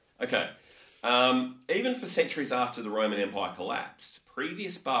 whoa. Okay. Even for centuries after the Roman Empire collapsed,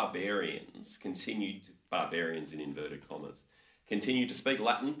 previous barbarians in inverted commas, continued to speak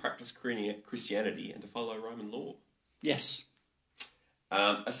Latin, practice Christianity, and to follow Roman law. Yes.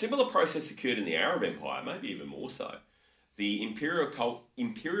 A similar process occurred in the Arab Empire, maybe even more so. The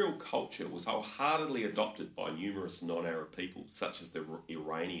imperial culture was wholeheartedly adopted by numerous non-Arab peoples, such as the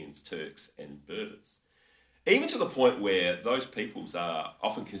Iranians, Turks, and Berbers. Even to the point where those peoples are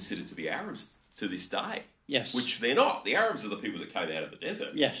often considered to be Arabs to this day. Yes. Which they're not. The Arabs are the people that came out of the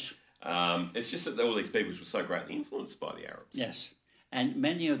desert. Yes. It's just that all these peoples were so greatly influenced by the Arabs. Yes. And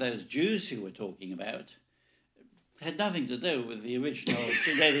many of those Jews who we're talking about had nothing to do with the original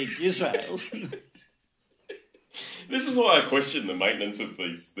genetic Israel. This is why I question the maintenance of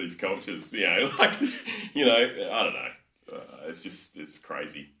these cultures. I don't know. It's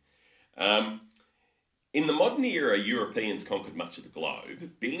crazy. In the modern era, Europeans conquered much of the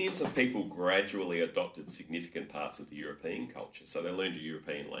globe. Billions of people gradually adopted significant parts of the European culture. So they learned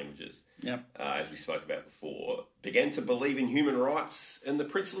European languages, as we spoke about before, began to believe in human rights and the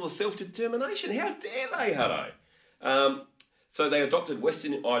principle of self-determination. How dare they, Hutto? So they adopted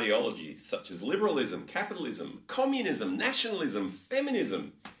Western ideologies such as liberalism, capitalism, communism, nationalism,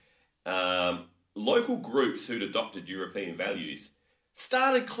 feminism. Local groups who'd adopted European values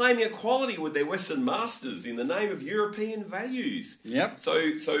started claiming equality with their Western masters in the name of European values. Yep. So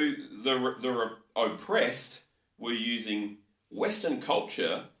the oppressed were using Western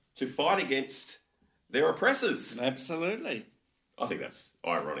culture to fight against their oppressors. Absolutely. I think that's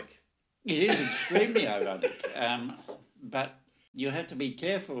ironic. It is extremely ironic. But You have to be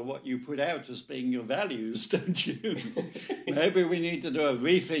careful of what you put out as being your values, don't you? Maybe we need to do a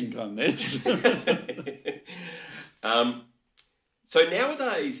rethink on this. So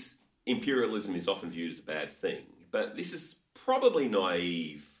nowadays, imperialism is often viewed as a bad thing, but this is probably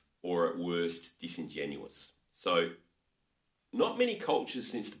naive or at worst disingenuous. So not many cultures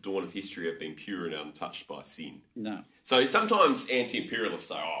since the dawn of history have been pure and untouched by sin. No. So sometimes anti-imperialists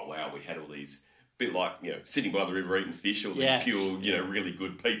say, oh, wow, we had all these, bit like, sitting by the river eating fish, all these pure, really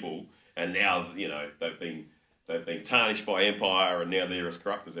good people, and now, they've been tarnished by empire and now they're as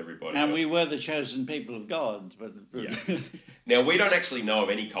corrupt as everybody else. And we were the chosen people of God. But yeah. Now, we don't actually know of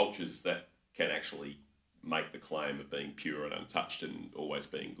any cultures that can actually make the claim of being pure and untouched and always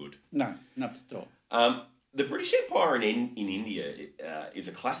being good. No, not at all. The British Empire in India is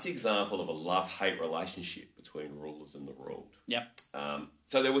a classic example of a love-hate relationship between rulers and the ruled. Yep.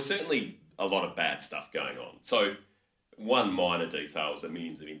 So there was certainly a lot of bad stuff going on. So one minor detail is that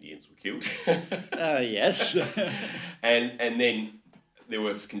millions of Indians were killed. Yes. and then there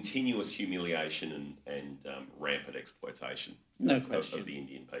was continuous humiliation and rampant exploitation of the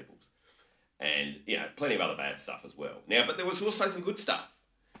Indian peoples. And, plenty of other bad stuff as well. Now, but there was also some good stuff.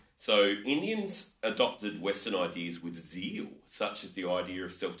 So Indians adopted Western ideas with zeal, such as the idea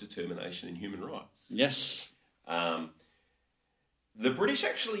of self-determination and human rights. Yes. The British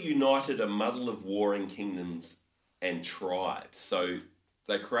actually united a muddle of warring kingdoms and tribes. So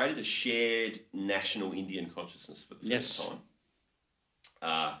they created a shared national Indian consciousness for the first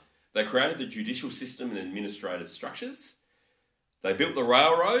time. They created the judicial system and administrative structures. They built the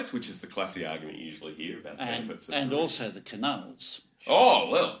railroads, which is the classic argument you usually hear about the benefits of and also the canals. Oh,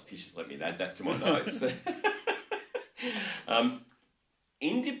 well, just let me add that to my notes.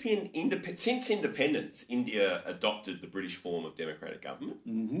 Since independence, India adopted the British form of democratic government.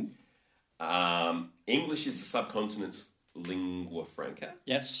 Mm-hmm. English is the subcontinent's lingua franca.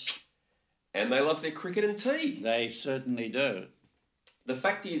 Yes. And they love their cricket and tea. They certainly do. The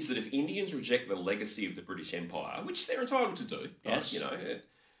fact is that if Indians reject the legacy of the British Empire, which they're entitled to do, yes.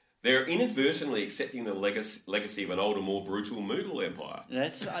 They're inadvertently accepting the legacy of an older, more brutal Mughal empire.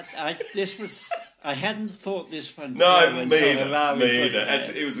 I hadn't thought this one. No, me either. It's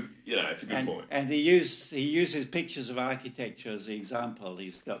a good point. And he uses pictures of architecture as the example.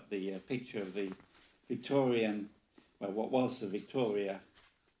 He's got the picture of the Victorian, what was the Victoria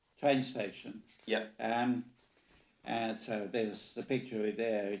train station. Yeah. And so there's the picture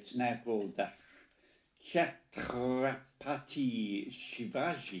there. It's now called the Chhatrapati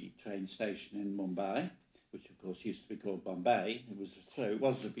Shivaji train station in Mumbai, which of course used to be called Bombay. It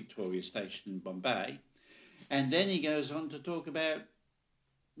was the Victoria station in Bombay. And then he goes on to talk about,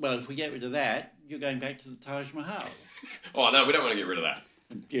 well, if we get rid of that, you're going back to the Taj Mahal. Oh, no, we don't want to get rid of that.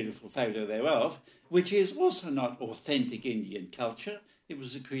 A beautiful photo thereof, which is also not authentic Indian culture. It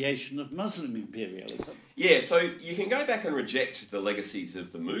was the creation of Muslim imperialism. Yeah, so you can go back and reject the legacies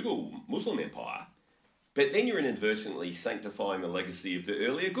of the Muslim Empire, but then you're inadvertently sanctifying the legacy of the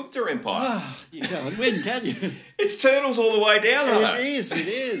earlier Gupta Empire. You can't win, can you? It's turtles all the way down, though. It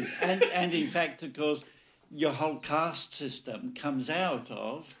is. And in fact, of course, your whole caste system comes out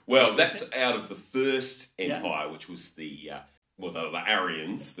of... Well, that's out of the first empire, which was the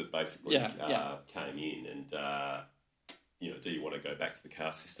Aryans that basically came in and... do you want to go back to the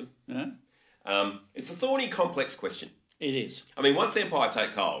caste system? Yeah. It's a thorny, complex question. It is. I mean, once empire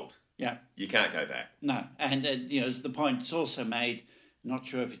takes hold, yeah, you can't go back. No, and the point's also made, not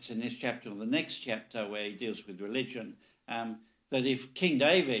sure if it's in this chapter or the next chapter where he deals with religion, that if King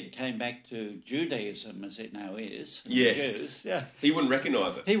David came back to Judaism, as it now is, yes, Jews, he wouldn't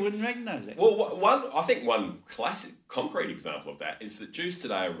recognise it. He wouldn't recognise it. Well, one classic, concrete example of that is that Jews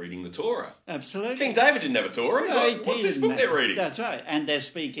today are reading the Torah. Absolutely. King David didn't have a Torah. What's this book they're reading? That's right. And they're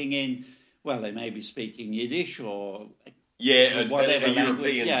speaking they may be speaking Yiddish or... whatever a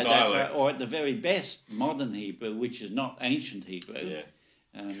European dialect. That's right. Or at the very best, modern Hebrew, which is not ancient Hebrew. Yeah.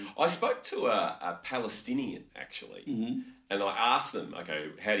 I spoke to a Palestinian, actually, and I asked them, okay,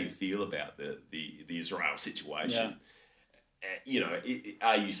 how do you feel about the Israel situation? Yeah.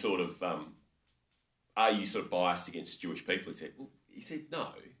 Are you sort of biased against Jewish people? He said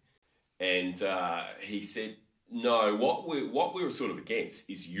no. And he said, no, what we were sort of against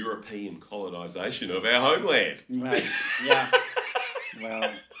is European colonisation of our homeland. Right, yeah.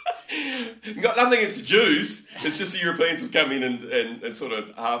 Well... Got nothing against the Jews. It's just the Europeans have come in and sort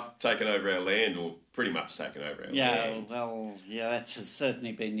of half taken over our land, or pretty much taken over our land. Yeah, well, that's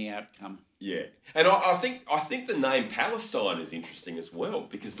certainly been the outcome. Yeah, and I think the name Palestine is interesting as well,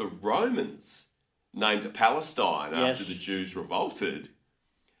 because the Romans named it Palestine after the Jews revolted.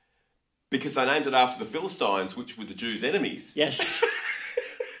 Because they named it after the Philistines, which were the Jews' enemies. Yes.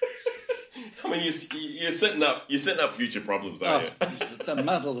 I mean, you're setting up future problems, aren't you? The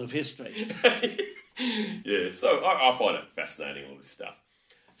muddle of history. Yeah, so I find it fascinating, all this stuff.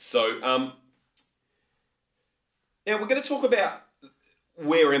 So now we're going to talk about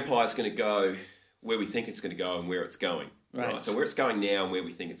where empire's going to go, where we think it's going to go, and where it's going. Right. So where it's going now and where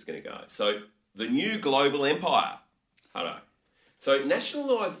we think it's going to go. So the new global empire. Hello. So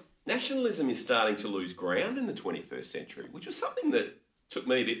nationalism is starting to lose ground in the 21st century, which was something that took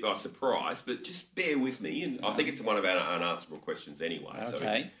me a bit by surprise, but just bear with me. And I think it's one of our unanswerable questions anyway.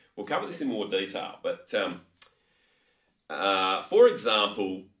 Okay. So we'll cover this in more detail. But for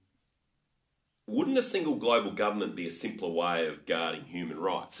example, wouldn't a single global government be a simpler way of guarding human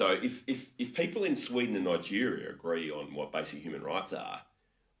rights? So if people in Sweden and Nigeria agree on what basic human rights are,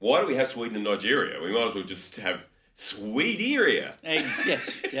 why do we have Sweden and Nigeria? We might as well just have Sweden.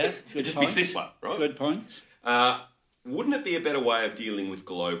 Yes, yeah. Good Just points. be simpler, right? Good points. Wouldn't it be a better way of dealing with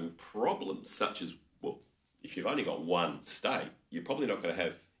global problems such as, well, if you've only got one state, you're probably not going to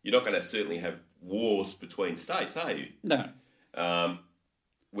have, you're not going to certainly have wars between states, are you? No.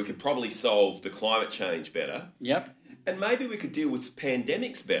 We could probably solve the climate change better. Yep. And maybe we could deal with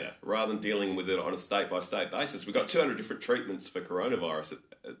pandemics better rather than dealing with it on a state-by-state basis. We've got 200 different treatments for coronavirus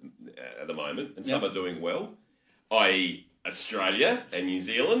at the moment, and some are doing well, i.e. Australia and New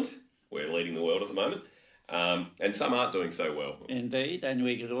Zealand. We're leading the world at the moment. And some aren't doing so well. Indeed, and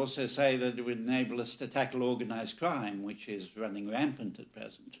we could also say that it would enable us to tackle organised crime, which is running rampant at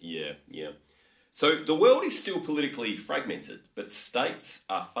present. Yeah. So the world is still politically fragmented, but states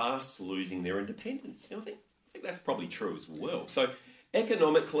are fast losing their independence. And I think that's probably true as well. So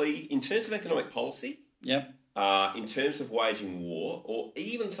economically, in terms of economic policy, Yep. in terms of waging war, or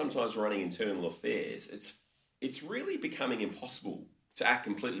even sometimes running internal affairs, it's really becoming impossible to act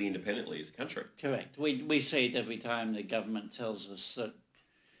completely independently as a country. Correct. We see it every time the government tells us that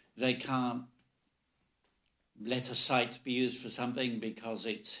they can't let a site be used for something because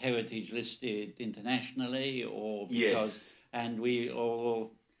it's heritage listed internationally, or because or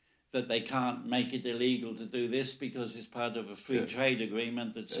that they can't make it illegal to do this because it's part of a free trade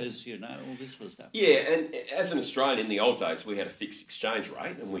agreement that says, all this sort of stuff. Yeah, and as an Australian, in the old days, we had a fixed exchange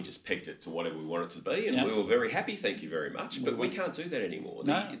rate and we just pegged it to whatever we want it to be, and we were very happy, thank you very much, but we can't do that anymore.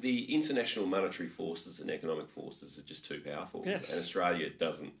 No. The international monetary forces and economic forces are just too powerful, Yes. and Australia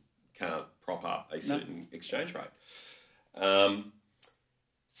can't prop up a certain exchange rate.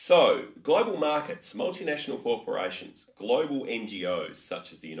 So, global markets, multinational corporations, global NGOs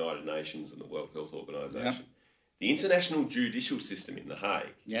such as the United Nations and the World Health Organization, the international judicial system in The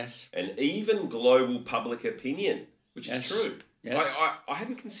Hague, Yes. and even global public opinion, which is true. Yes. I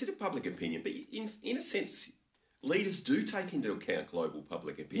hadn't considered public opinion, but in a sense, leaders do take into account global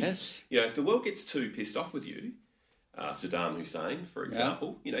public opinion. Yes. If the world gets too pissed off with you, Saddam Hussein, for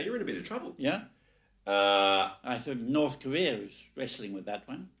example, you're in a bit of trouble. Yeah. I think North Korea is wrestling with that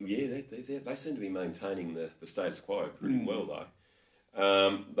one. Yeah, they seem to be maintaining the status quo pretty well, though.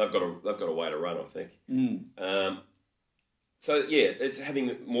 They've got a way to run, I think. So it's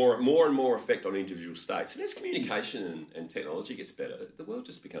having more and more effect on individual states. And as communication and technology gets better, the world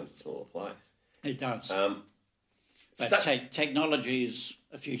just becomes a smaller place. It does. But technology is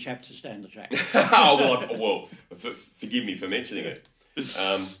a few chapters down the track. Forgive me for mentioning it.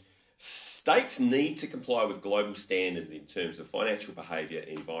 States need to comply with global standards in terms of financial behaviour,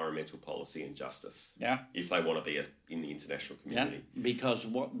 environmental policy and justice. Yeah. If they want to be in the international community. Yeah, because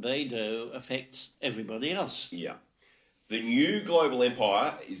what they do affects everybody else. Yeah. The new global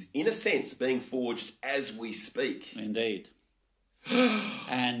empire is, in a sense, being forged as we speak. Indeed.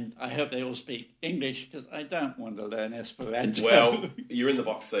 And I hope they all speak English, because I don't want to learn Esperanto. Well, you're in the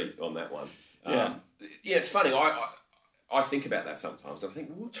box seat on that one. Yeah. It's funny. I think about that sometimes. I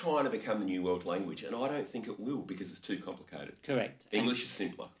think we're trying to become the new world language, and I don't think it will because it's too complicated. Correct. English is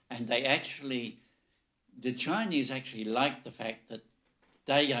simpler. And the Chinese actually like the fact that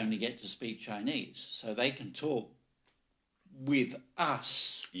they only get to speak Chinese, so they can talk with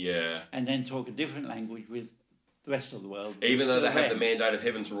us. Yeah. And then talk a different language with the rest of the world. Even though they have the mandate of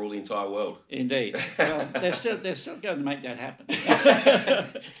heaven to rule the entire world. Indeed. Well, they're still going to make that happen.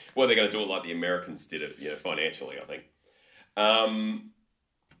 Well, they're going to do it like the Americans did it, financially, I think.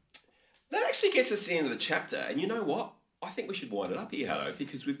 That actually gets us to the end of the chapter. And you know what? I think we should wind it up here, Haddo,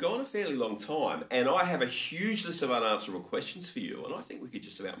 because we've gone a fairly long time, and I have a huge list of unanswerable questions for you, and I think we could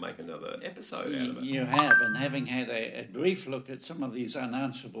just about make another episode out of it. You have, and having had a brief look at some of these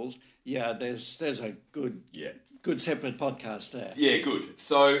unanswerables, there's a good separate podcast there. Yeah, good.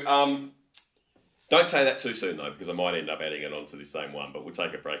 So, Don't say that too soon, though, because I might end up adding it onto the same one, but we'll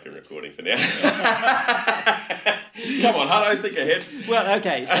take a break in recording for now. Come on, Hutto, think ahead. Well,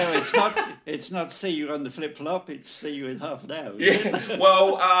 okay, so it's not see you on the flip-flop, it's see you in half an hour, is it?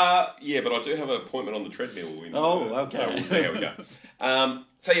 Well, but I do have an appointment on the treadmill. Okay. So we'll see how we go.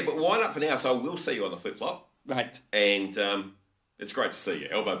 But wind up for now, so I will see you on the flip-flop. Right. And it's great to see you.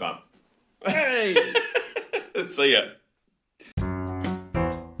 Elbow bump. Hey! See ya.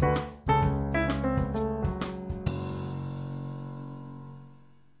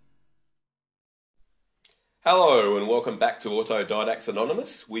 Hello and welcome back to Autodidacts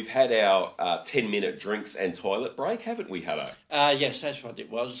Anonymous. We've had our 10-minute drinks and toilet break, haven't we, Hutto? Yes, that's what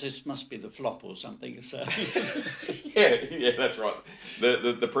it was. This must be the flop or something. So. yeah, that's right.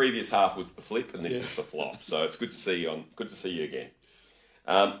 The previous half was the flip, and this is the flop. So it's good to see you Good to see you again.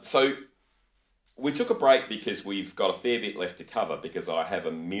 So we took a break because we've got a fair bit left to cover because I have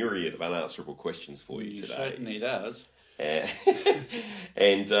a myriad of unanswerable questions for you today. Certainly does.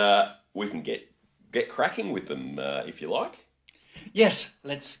 And we can get cracking with them if you like. Yes,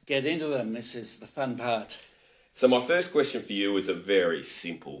 let's get into them. This is the fun part. So my first question for you is a very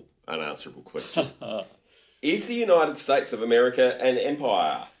simple, unanswerable question. Is the United States of America an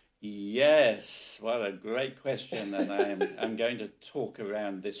empire? Yes, what a great question, and I'm going to talk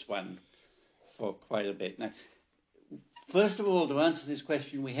around this one for quite a bit. Now, first of all, to answer this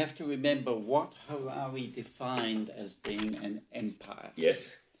question, we have to remember what Harari defined as being an empire.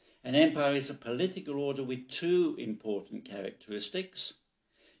 Yes. An empire is a political order with two important characteristics.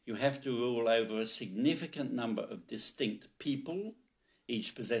 You have to rule over a significant number of distinct people,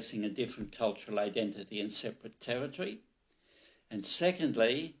 each possessing a different cultural identity and separate territory. And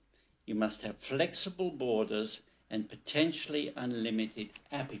secondly, you must have flexible borders and potentially unlimited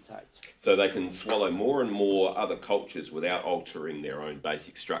appetite. So they can swallow more and more other cultures without altering their own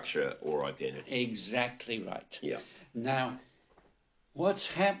basic structure or identity. Exactly right. Yeah. Now,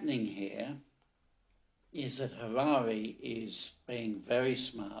 what's happening here is that Harari is being very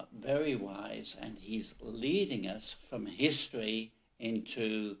smart, very wise, and he's leading us from history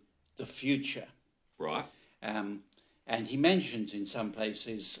into the future. Right. And he mentions in some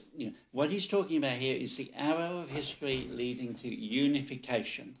places, what he's talking about here is the arrow of history leading to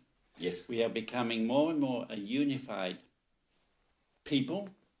unification. Yes. We are becoming more and more a unified people,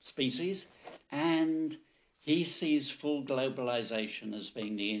 species, and he sees full globalization as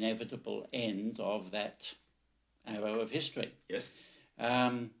being the inevitable end of that arrow of history. Yes.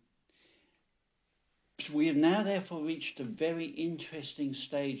 We have now therefore reached a very interesting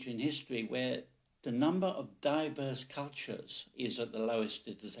stage in history where the number of diverse cultures is at the lowest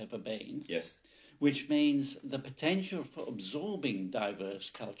it has ever been. Yes. Which means the potential for absorbing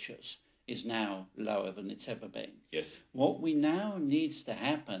diverse cultures is now lower than it's ever been. Yes. What we now needs to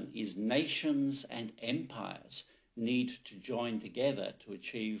happen is nations and empires need to join together to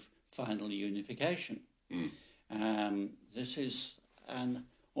achieve final unification. This is an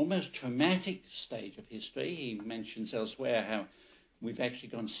almost traumatic stage of history. He mentions elsewhere how we've actually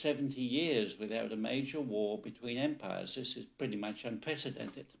gone 70 years without a major war between empires. This is pretty much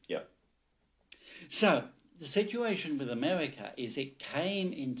unprecedented. Yeah. So the situation with America is it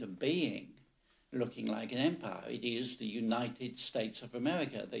came into being looking like an empire. It is the United States of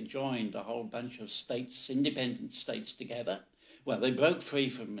America. They joined a whole bunch of states, independent states together. Well, they broke free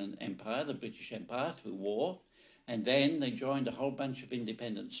from an empire, the British Empire, through war. And then they joined a whole bunch of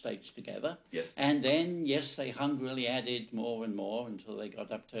independent states together. Yes. And then, yes, they hungrily added more and more until they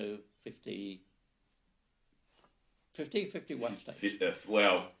got up to 51 states.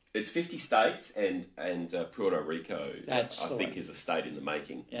 Well, it's 50 states and Puerto Rico, That's I think, is a state in the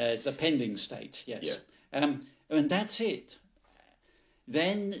making. The pending state, yes. Yeah. And that's it.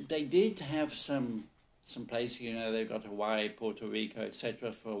 Then they did have some places, they've got Hawaii, Puerto Rico,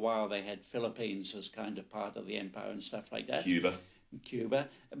 etc. For a while they had Philippines as kind of part of the empire and stuff like that. Cuba.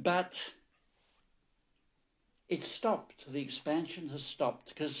 But it stopped. The expansion has stopped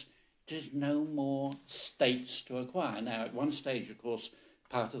because there's no more states to acquire. Now, at one stage, of course,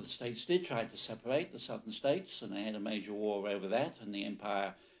 part of the states did try to separate the southern states, and they had a major war over that, and the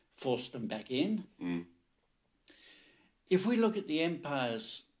empire forced them back in. If we look at the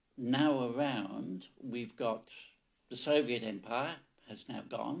empires now around, we've got the Soviet Empire has now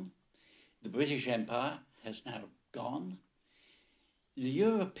gone. The British Empire has now gone. The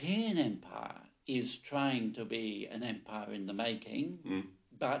European Empire is trying to be an empire in the making,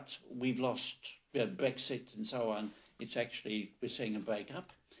 but we've lost Brexit and so on. It's actually, we're seeing a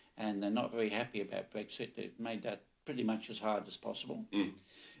breakup, and they're not very happy about Brexit. They've made that pretty much as hard as possible.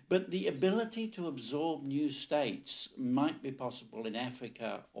 But the ability to absorb new states might be possible in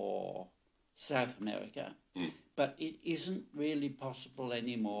Africa or South America, but it isn't really possible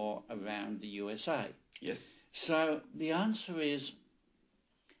anymore around the USA. Yes. So the answer is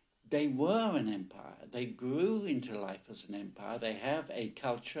they were an empire. They grew into life as an empire. They have a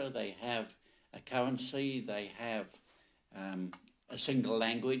culture, they have a currency, they have a single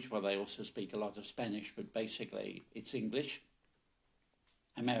language. Well, they also speak a lot of Spanish, but basically it's English,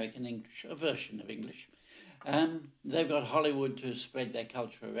 American English, a version of English. They've got Hollywood to spread their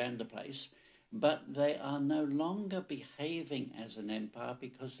culture around the place, but they are no longer behaving as an empire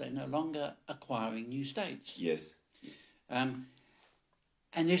because they're no longer acquiring new states. Yes. And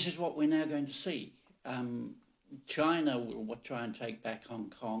this is what we're now going to see. China will try and take back Hong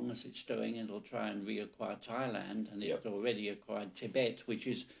Kong as it's doing, and it'll try and reacquire Thailand, and it's already acquired Tibet, which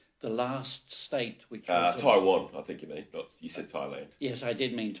is the last state which was... Taiwan, I think you mean. You said Thailand. Yes, I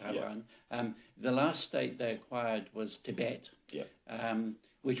did mean Taiwan. Yeah. The last state they acquired was Tibet,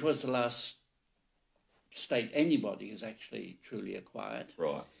 which was the last state anybody has actually truly acquired.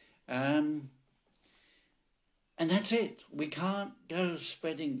 Right. And that's it. We can't go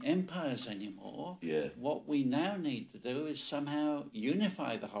spreading empires anymore. Yeah. What we now need to do is somehow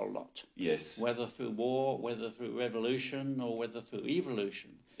unify the whole lot. Yes. Whether through war, whether through revolution, or whether through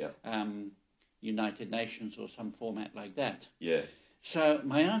evolution. Yeah. United Nations or some format like that. Yeah. So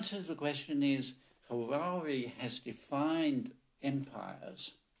my answer to the question is Harari has defined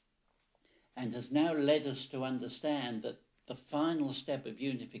empires and has now led us to understand that the final step of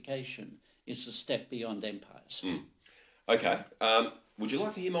unification is the step beyond empires. Okay. Would you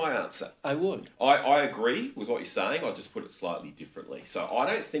like to hear my answer? I would. I agree with what you're saying. I'll just put it slightly differently. So I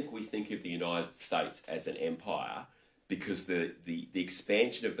don't think we think of the United States as an empire because the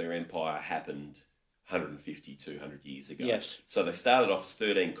expansion of their empire happened 150, 200 years ago. Yes. So they started off as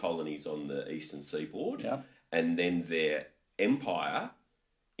 13 colonies on the eastern seaboard. Yeah. And then their empire,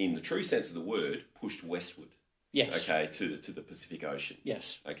 in the true sense of the word, pushed westward. Yes. Okay, to the Pacific Ocean.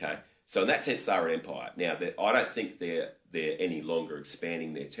 Yes. Okay. So in that sense, they're an empire. Now, I don't think they're any longer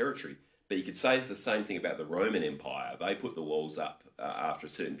expanding their territory. But you could say the same thing about the Roman Empire. They put the walls up after a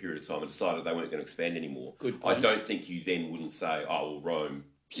certain period of time and decided they weren't going to expand anymore. Good point. I don't think you then wouldn't say, oh, well, Rome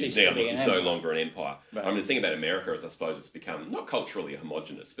is no longer an empire. Right. I mean, the thing about America is I suppose it's become not culturally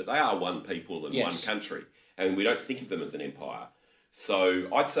homogenous, but they are one people and one country. And we don't think of them as an empire. So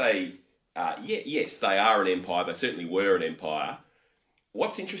I'd say, yes, they are an empire. They certainly were an empire.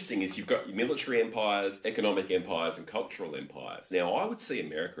 What's interesting is you've got military empires, economic empires, and cultural empires. Now, I would see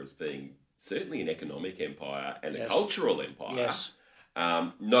America as being certainly an economic empire and a cultural empire. Yes.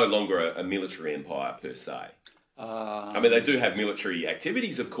 No longer a military empire per se. I mean, they do have military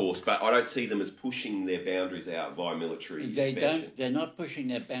activities, of course, but I don't see them as pushing their boundaries out via military expansion. They're not pushing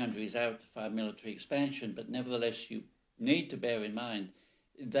their boundaries out via military expansion, but nevertheless, you need to bear in mind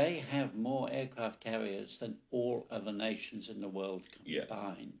they have more aircraft carriers than all other nations in the world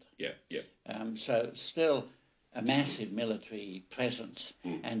combined. So still a massive military presence.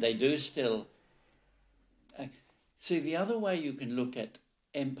 And they do still... see, the other way you can look at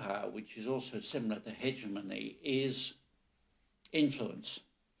empire, which is also similar to hegemony, is influence.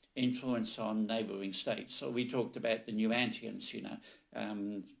 Influence on neighbouring states. So we talked about the Numantians,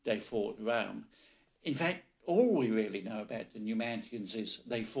 they fought Rome. In fact, all we really know about the Numantians is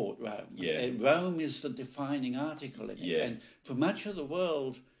they fought Rome. Yeah. Rome is the defining article in it. Yeah. And for much of the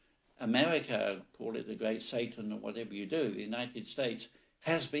world, America, call it the Great Satan or whatever you do, the United States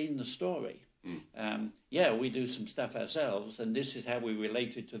has been the story. We do some stuff ourselves, and this is how we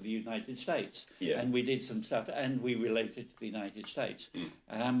related to the United States. Yeah. And we did some stuff, and we related to the United States.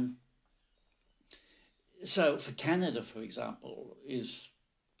 So for Canada, for example, is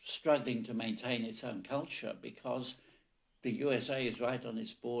struggling to maintain its own culture because the USA is right on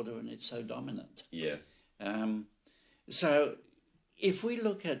its border and it's so dominant. Yeah. So if we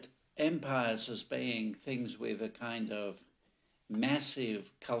look at empires as being things with a kind of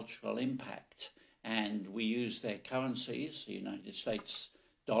massive cultural impact, and we use their currencies, the United States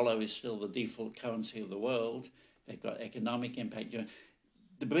dollar is still the default currency of the world, they've got economic impact.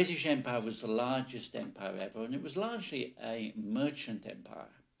 The British Empire was the largest empire ever, and it was largely a merchant empire.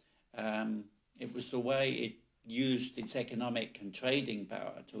 It was the way it used its economic and trading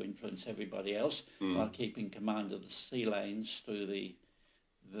power to influence everybody else while keeping command of the sea lanes through the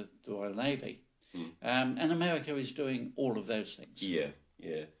Royal Navy. And America is doing all of those things. Yeah.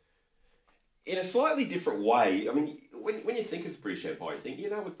 In a slightly different way, I mean, when you think of the British Empire, you think,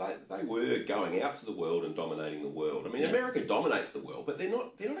 they were going out to the world and dominating the world. I mean, America dominates the world, but they're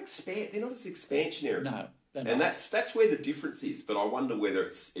not as expansionary. No. And that's where the difference is. But I wonder whether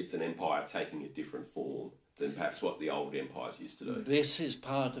it's an empire taking a different form than perhaps what the old empires used to do. This is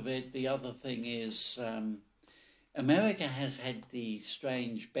part of it. The other thing is America has had the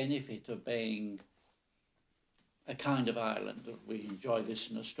strange benefit of being a kind of island. We enjoy this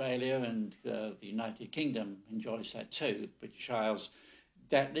in Australia, and the United Kingdom enjoys that too. British Isles,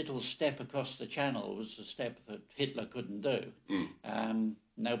 that little step across the channel was a step that Hitler couldn't do.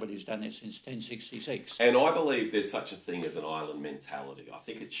 Nobody's done it since 1066. And I believe there's such a thing as an island mentality. I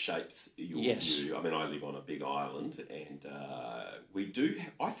think it shapes your Yes. view. I mean, I live on a big island, and we do.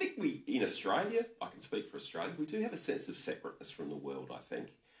 I think we in Australia, I can speak for Australia, we do have a sense of separateness from the world. I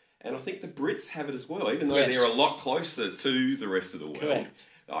think, and I think the Brits have it as well, even though Yes. they're a lot closer to the rest of the world. Correct.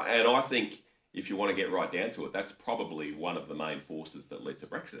 And I think, if you want to get right down to it, that's probably one of the main forces that led to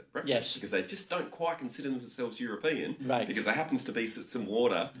Brexit. Yes. Because they just don't quite consider themselves European. Right. Because there happens to be some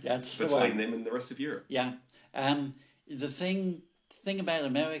water That's the between one. them and the rest of Europe. Yeah. The thing about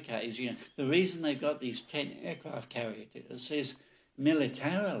America is, the reason they've got these 10 aircraft carriers is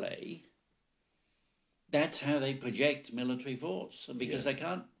militarily, that's how they project military force. Because they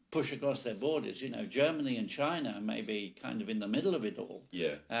can't push across their borders. Germany and China may be kind of in the middle of it all.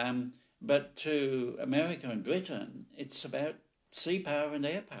 Yeah. But to America and Britain, it's about sea power and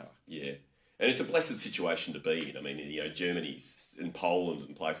air power. Yeah. And it's a blessed situation to be in. I mean, Germany's and Poland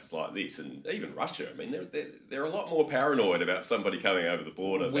and places like this, and even Russia. I mean, they're a lot more paranoid about somebody coming over the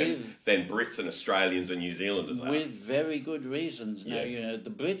border than Brits and Australians and New Zealanders are. With very good reasons. Now, Yeah. the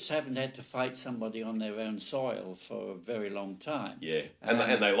Brits haven't had to fight somebody on their own soil for a very long time. Yeah, and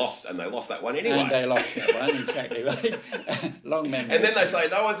they lost that one anyway. And they lost that one, exactly right. Long memory. And then they say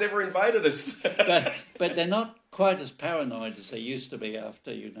no one's ever invaded us. but they're not quite as paranoid as they used to be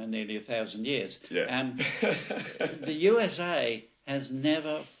after nearly 1,000 years. Yeah. The USA has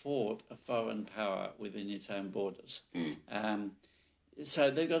never fought a foreign power within its own borders. So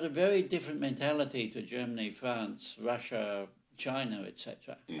they've got a very different mentality to Germany, France, Russia, China,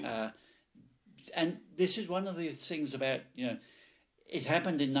 etc. And this is one of the things about, it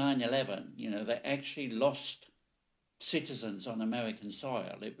happened in 9/11. They actually lost citizens on American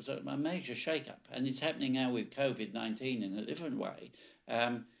soil. It was a major shake-up, and it's happening now with COVID-19 in a different way.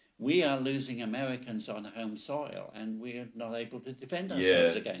 We are losing Americans on home soil, and we're not able to defend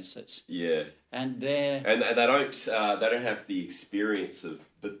ourselves against this. Yeah, and they don't have the experience of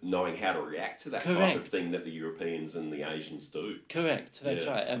knowing how to react to that type of thing that the Europeans and the Asians do. Correct, that's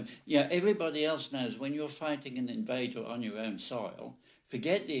right. Everybody else knows when you're fighting an invader on your own soil,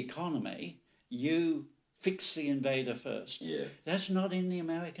 forget the economy, you fix the invader first. Yeah. That's not in the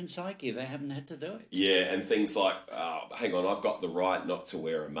American psyche. They haven't had to do it. Yeah, and things like, hang on, I've got the right not to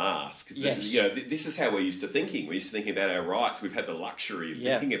wear a mask. Yes. This is how we're used to thinking. We're used to thinking about our rights. We've had the luxury of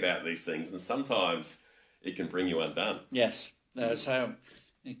thinking about these things, and sometimes it can bring you undone. Yes. So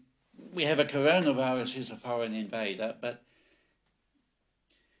we have a coronavirus who's a foreign invader, but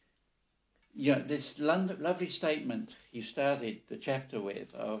this lovely statement he started the chapter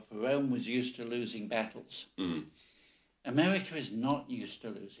with of Rome was used to losing battles. America is not used to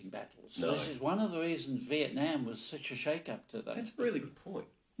losing battles. No. This is one of the reasons Vietnam was such a shake-up to them. That's a really good point.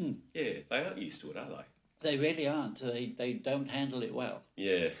 Yeah, they aren't used to it, are they? They really aren't. They don't handle it well.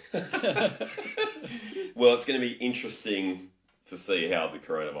 Yeah. Well, it's going to be interesting to see how the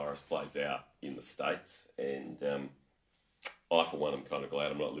coronavirus plays out in the States, and I, for one, am kind of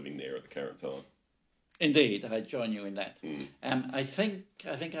glad I'm not living there at the current time. Indeed, I join you in that. I think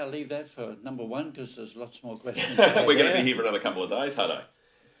I'll leave that for number one because there's lots more questions. We're going to be here for another couple of days, Hutto.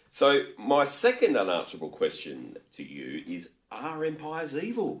 So my second unanswerable question to you is: are empires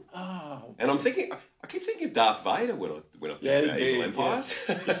evil? Oh, and I keep thinking of Darth Vader when I think about evil empires.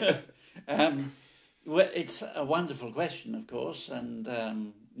 Well, it's a wonderful question, of course,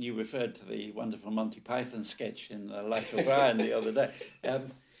 and you referred to the wonderful Monty Python sketch in The Life of Brian the other day.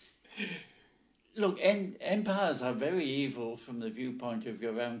 Look, empires are very evil from the viewpoint of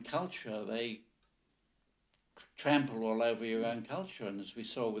your own culture. They trample all over your own culture, and as we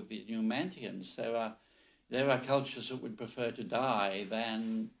saw with the Numantians, there are cultures that would prefer to die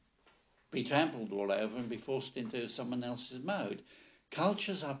than be trampled all over and be forced into someone else's mode.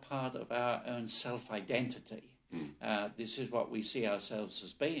 Cultures are part of our own self-identity. This is what we see ourselves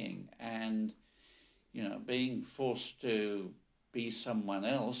as being, and being forced to be someone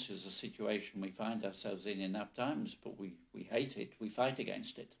else is a situation we find ourselves in enough times, but we hate it, we fight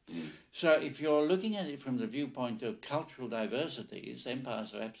against it. So if you're looking at it from the viewpoint of cultural diversities,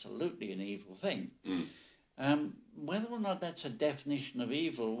 empires are absolutely an evil thing. Whether or not that's a definition of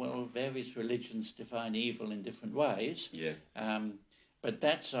evil, well, various religions define evil in different ways. Yeah. But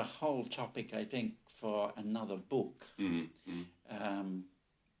that's a whole topic, I think, for another book.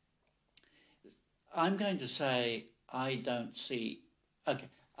 I'm going to say I don't see. Okay,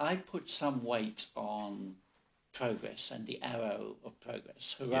 I put some weight on progress and the arrow of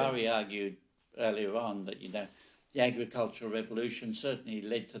progress. Harari argued earlier on that the agricultural revolution certainly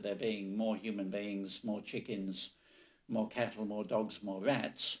led to there being more human beings, more chickens, more cattle, more dogs, more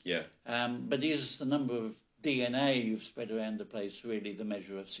rats. Yeah. But is the number of DNA you've spread around the place really the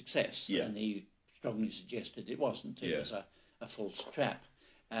measure of success? Yeah. And he strongly suggested it wasn't. It was a false trap.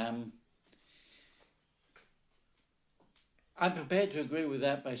 I'm prepared to agree with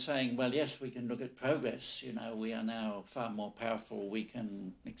that by saying, well, yes, we can look at progress. We are now far more powerful. We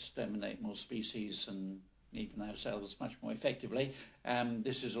can exterminate more species and even ourselves much more effectively.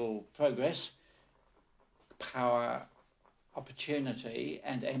 This is all progress. Power, opportunity,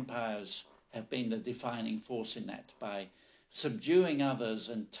 and empires have been the defining force in that. By subduing others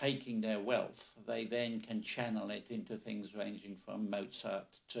and taking their wealth, they then can channel it into things ranging from Mozart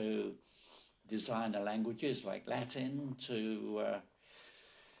to designer languages like Latin to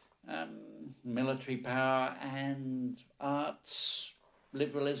military power and arts,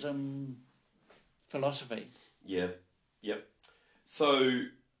 liberalism, philosophy. Yeah, yep. So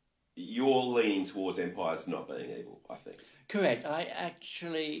you're leaning towards empires not being evil, I think. Correct. I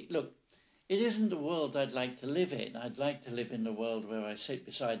actually, look, it isn't the world I'd like to live in. I'd like to live in the world where I sit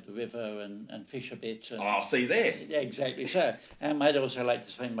beside the river and fish a bit. And, I'll see there. Yeah, exactly so. I'd also like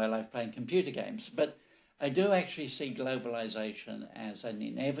to spend my life playing computer games. But I do actually see globalization as an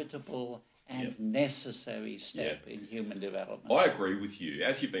inevitable and necessary step in human development. I agree with you.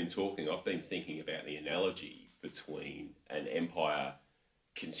 As you've been talking, I've been thinking about the analogy between an empire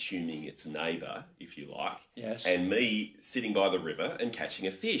consuming its neighbour, if you like, Yes. and me sitting by the river and catching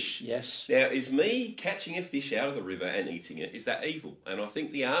a fish. Yes. Now, is me catching a fish out of the river and eating it, is that evil? And I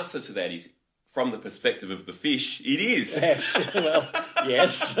think the answer to that is, from the perspective of the fish, it is. Yes, well,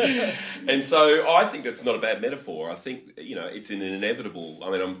 yes. And so I think that's not a bad metaphor. I think, it's an inevitable...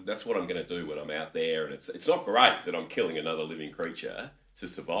 that's what I'm going to do when I'm out there. And it's not great that I'm killing another living creature to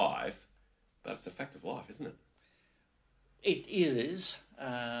survive, but it's a fact of life, isn't it? It is.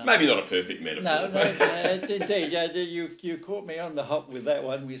 Maybe not a perfect metaphor. No, indeed. You caught me on the hop with that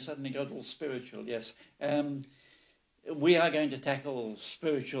one. We suddenly got all spiritual, yes. We are going to tackle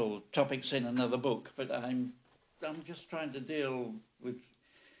spiritual topics in another book, but I'm just trying to deal with...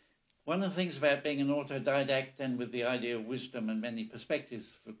 One of the things about being an autodidact and with the idea of wisdom and many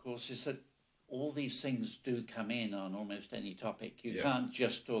perspectives, of course, is that all these things do come in on almost any topic. You can't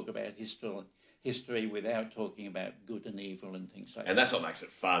just talk about history without talking about good and evil and things like that. And that's what makes it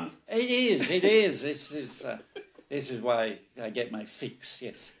fun. It is. This is why I get my fix,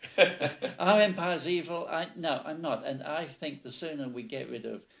 yes. Are empires evil? No, I'm not. And I think the sooner we get rid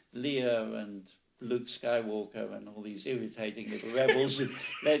of Leia and Luke Skywalker and all these irritating little rebels and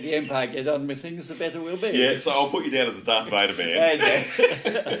let the Empire get on with things, the better we'll be. Yeah, so I'll put you down as a Darth Vader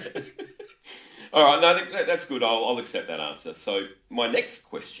man. All right, no, that's good. I'll accept that answer. So my next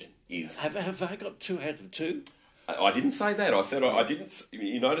question is... Have I got 2 out of 2? I didn't say that. I said I didn't...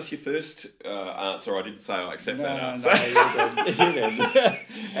 You notice your first answer, I didn't say I accept that answer. No, you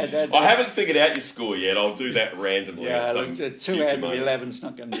didn't. I haven't figured out your score yet. I'll do that randomly. Yeah, look, 2 out of 11's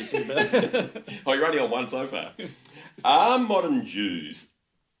not going to be too bad. Oh, you're only on 1 so far. Are modern Jews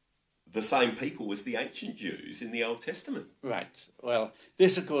the same people as the ancient Jews in the Old Testament? Right. Well,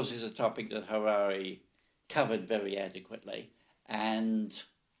 this, of course, is a topic that Harari covered very adequately. And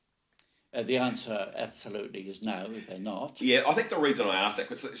the answer absolutely is no, they're not. Yeah, I think the reason I asked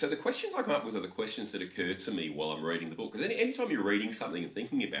that... So the questions I come up with are the questions that occur to me while I'm reading the book. Because anytime you're reading something and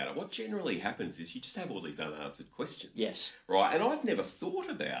thinking about it, what generally happens is you just have all these unanswered questions. Yes. Right, and I'd never thought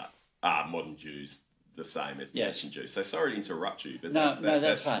about modern Jews the same as the ancient Jews. So sorry to interrupt you, but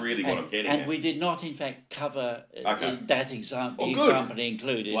that's fine. Really what I'm getting at. And we did not, in fact, cover that example. Oh, the example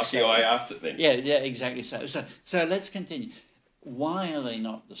included. Lucky I asked it then. Yeah, exactly so. So let's continue. Why are they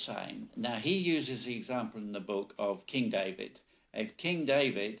not the same? Now, he uses the example in the book of King David. If King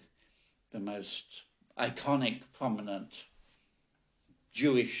David, the most iconic, prominent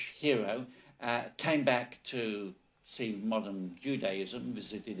Jewish hero, came back to see modern Judaism,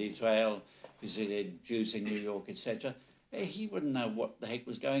 visited Israel, visited Jews in New York, etc., he wouldn't know what the heck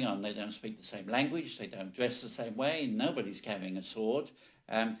was going on. They don't speak the same language, they don't dress the same way, nobody's carrying a sword.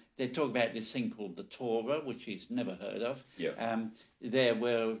 They talk about this thing called the Torah, which he's never heard of. Yeah. They're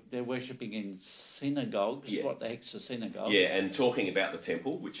worshipping in synagogues. Yeah. What the heck's a synagogue? Yeah, and talking about the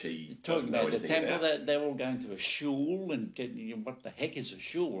temple, which he talking doesn't know about the temple. About. They're all going to a shul and getting, what the heck is a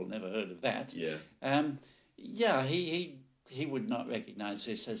shul? Never heard of that. Yeah. He would not recognise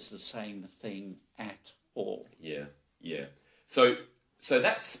this as the same thing at all. Yeah. So So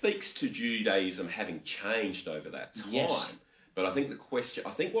that speaks to Judaism having changed over that time. Yes. But I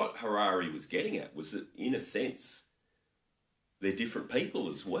think what Harari was getting at was that, in a sense, they're different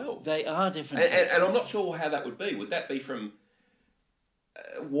people as well. They are different And I'm not sure how that would be. Would that be from...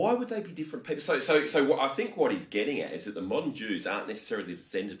 why would they be different people? So what I think what he's getting at is that the modern Jews aren't necessarily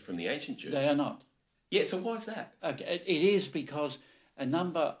descended from the ancient Jews. They are not. Yeah, so why is that? Okay, it is because a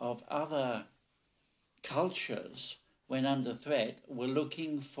number of other cultures, when under threat, were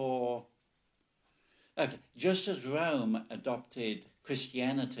looking for... Okay, just as Rome adopted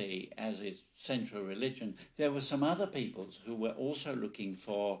Christianity as its central religion, there were some other peoples who were also looking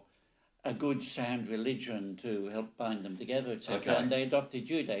for a good, sound religion to help bind them together, etc. Okay. And they adopted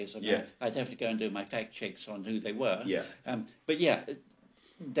Judaism. Yeah. I'd have to go and do my fact checks on who they were. Yeah. But yeah,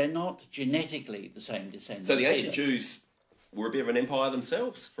 they're not genetically the same descendants. So the ancient either. Jews were a bit of an empire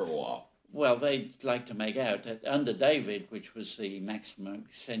themselves for a while. Well, they'd like to make out that under David, which was the maximum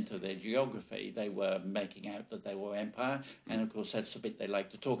extent of their geography, they were making out that they were empire. And, of course, that's the bit they like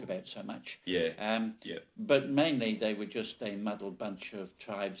to talk about so much. Yeah. But mainly they were just a muddled bunch of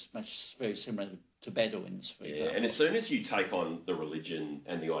tribes, very similar to Bedouins, for example. And as soon as you take on the religion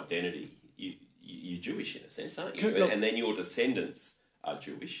and the identity, you're Jewish in a sense, aren't you? Look, and then your descendants are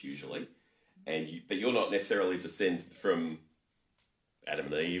Jewish, usually. But you're not necessarily descended from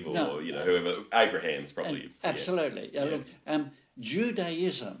Adam and Eve or whoever. Abraham's probably. Absolutely. Yeah. Look,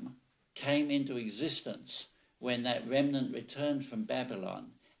 Judaism came into existence when that remnant returned from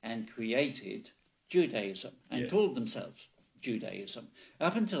Babylon and created Judaism and called themselves Judaism.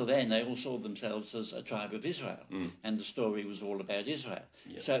 Up until then, they all saw themselves as a tribe of Israel, and the story was all about Israel.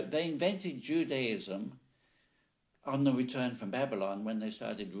 Yeah. So they invented Judaism on the return from Babylon when they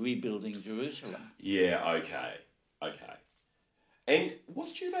started rebuilding Jerusalem. Yeah, okay. And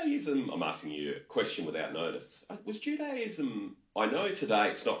was Judaism, I'm asking you a question without notice, was Judaism, I know today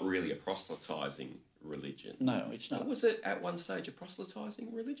it's not really a proselytizing religion. No, it's not. Was it at one stage a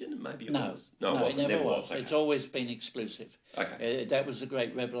proselytizing religion? Maybe it No. was. No, it never was. Okay. It's always been exclusive. Okay. That was the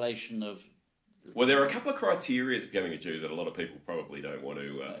great revelation of... Well, there are a couple of criteria to becoming a Jew that a lot of people probably don't want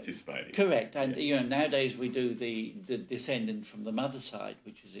to participate in. Correct. And, nowadays we do the descendant from the mother side,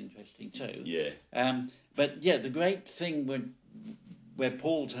 which is interesting too. Yeah. But, the great thing where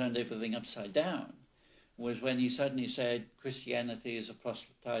Paul turned everything upside down was when he suddenly said Christianity is a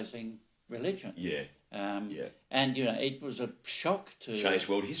proselytizing religion. Yeah. And, it was a shock to... Changed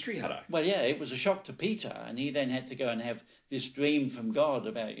world history, had I? Well, it was a shock to Peter, and he then had to go and have this dream from God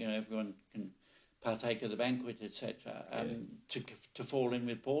about, everyone can partake of the banquet, etc., to fall in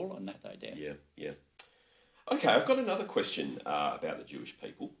with Paul on that idea. Yeah. Okay, I've got another question about the Jewish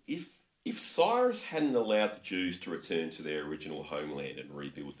people. If Cyrus hadn't allowed the Jews to return to their original homeland and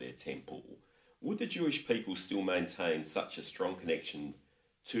rebuild their temple, would the Jewish people still maintain such a strong connection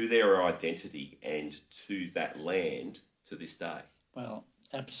to their identity and to that land to this day? Well,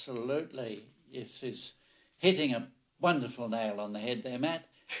 absolutely. This is hitting a wonderful nail on the head there, Matt.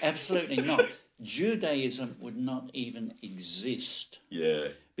 Absolutely not. Judaism would not even exist. Yeah.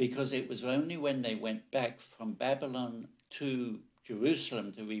 Because it was only when they went back from Babylon to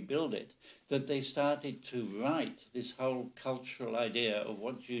Jerusalem to rebuild it that they started to write this whole cultural idea of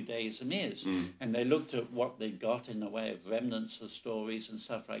what Judaism is. And they looked at what they got in the way of remnants of stories and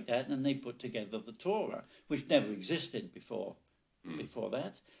stuff like that, and they put together the Torah, which never existed before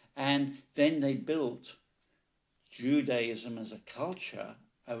that. And then they built Judaism as a culture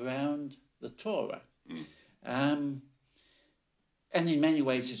around the Torah. And in many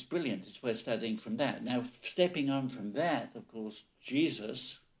ways it's brilliant. It's worth studying from that. Now, stepping on from that, of course,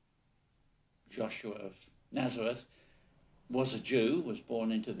 Jesus, Joshua of Nazareth, was a Jew, was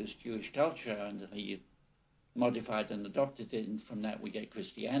born into this Jewish culture, and he modified and adopted it, and from that we get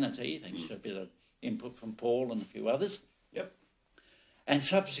Christianity, thanks to a bit of input from Paul and a few others. Yep. And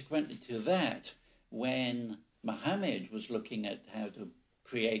subsequently to that, when Muhammad was looking at how to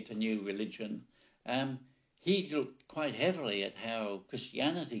create a new religion, he looked quite heavily at how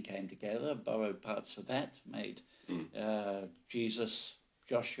Christianity came together, borrowed parts of that, made Jesus,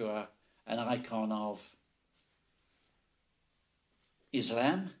 Joshua, an icon of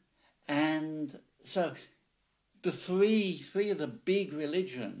Islam. And so the three of the big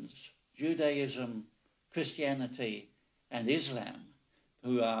religions, Judaism, Christianity, and Islam,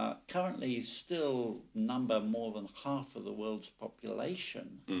 who are currently still number more than half of the world's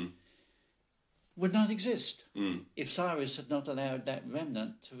population, would not exist if Cyrus had not allowed that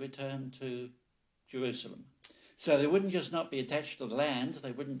remnant to return to Jerusalem. So they wouldn't just not be attached to the land,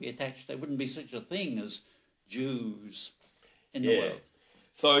 there wouldn't be such a thing as Jews in the world.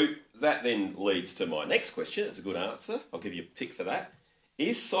 So that then leads to my next question. It's a good answer. I'll give you a tick for that.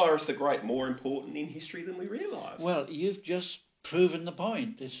 Is Cyrus the Great more important in history than we realise? Well, you've just proven the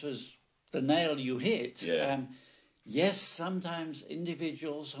point. This was the nail you hit. Yeah. Yes, sometimes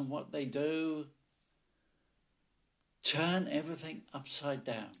individuals and what they do turn everything upside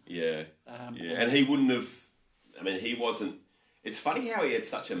down. Yeah. And he wouldn't have... I mean, he wasn't... It's funny how he had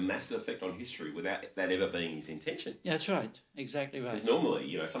such a massive effect on history without that ever being his intention. Yeah, that's right. Exactly right. Because normally,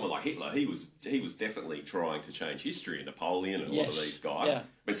 you know, someone like Hitler, he was definitely trying to change history, and Napoleon and a lot of these guys. Yeah. I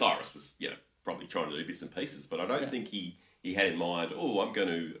mean, Cyrus was, you know, probably trying to do bits and pieces, but I don't think he had in mind, I'm going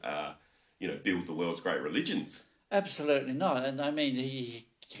to, build the world's great religions. Absolutely not. And I mean, he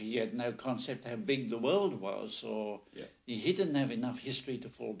had no concept how big the world was, or he didn't have enough history to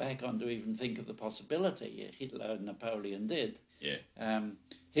fall back on to even think of the possibility. Hitler and Napoleon did. Yeah.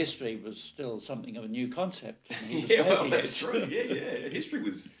 History was still something of a new concept. And he was that's true. Yeah. History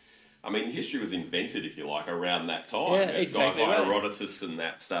was invented, if you like, around that time. Yeah, As exactly guys like right. Herodotus and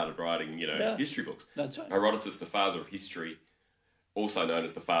that started writing, history books. That's right. Herodotus, the father of history, also known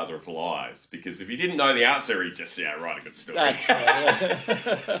as the father of lies, because if you didn't know the answer, he'd just, write a good story. That's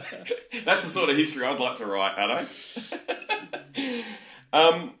That's the sort of history I'd like to write, Addo.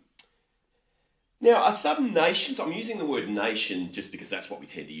 Now, are some nations, I'm using the word nation just because that's what we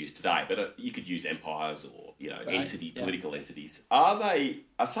tend to use today, but you could use empires or, political entities.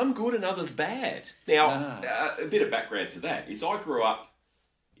 Are some good and others bad? Now, a bit of background to that is I grew up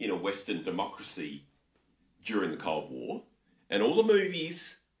in a Western democracy during the Cold War, and all the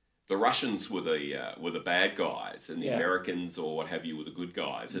movies, the Russians were the bad guys, and the Americans or what have you were the good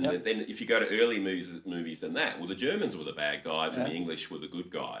guys. And then if you go to early movies than that, well, the Germans were the bad guys, and the English were the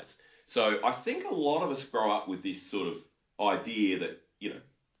good guys. So I think a lot of us grow up with this sort of idea that,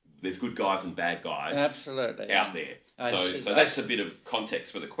 there's good guys and bad guys absolutely out there. So that's a bit of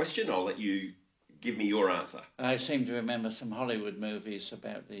context for the question. I'll let you give me your answer. I seem to remember some Hollywood movies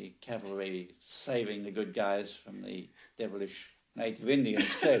about the cavalry saving the good guys from the devilish native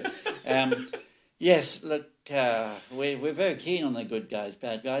Indians too. Yes, look, we're very keen on the good guys,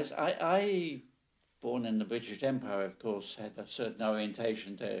 bad guys. I, born in the British Empire, of course, had a certain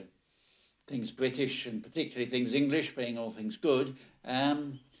orientation to things British and particularly things English, being all things good.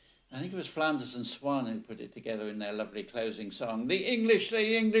 I think it was Flanders and Swan who put it together in their lovely closing song. The English,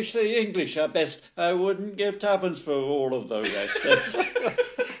 the English, the English are best. I wouldn't give tuppence for all of those extras.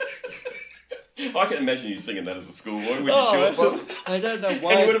 I can imagine you singing that as a schoolboy with your children. I don't know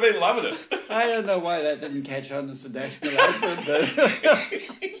why. And you would have been loving it. I don't know why that didn't catch on as a national anthem.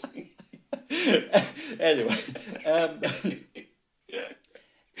 But anyway,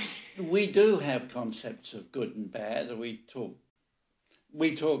 we do have concepts of good and bad.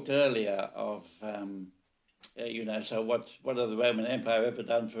 We talked earlier of, so what have the Roman Empire ever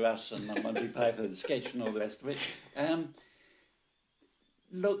done for us, and the Monty Python sketch and all the rest of it.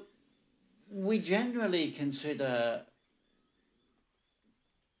 Look, we generally consider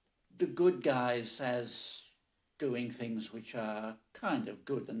the good guys as doing things which are kind of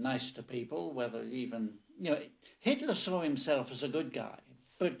good and nice to people, whether even, Hitler saw himself as a good guy,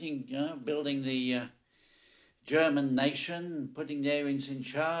 building the German nation, putting the Aryans in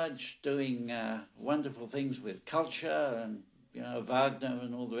charge, doing wonderful things with culture and, Wagner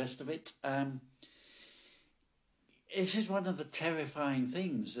and all the rest of it. This is one of the terrifying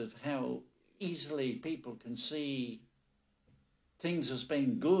things of how easily people can see things as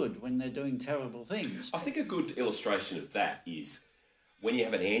being good when they're doing terrible things. I think a good illustration of that is when you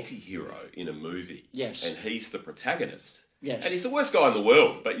have an anti-hero in a movie, yes, and he's the protagonist, yes, and he's the worst guy in the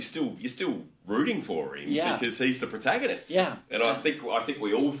world, but you're still rooting for him, yeah, because he's the protagonist. Yeah, and I think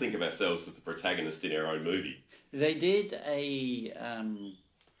we all think of ourselves as the protagonist in our own movie. They did a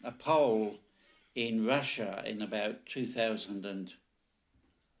poll in Russia in about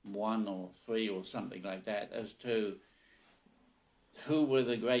 2001 or 3 or something like that as to who were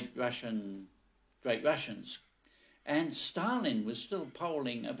the great Russians. And Stalin was still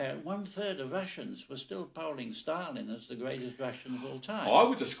polling, about 1/3 of Russians were still polling Stalin as the greatest Russian of all time. I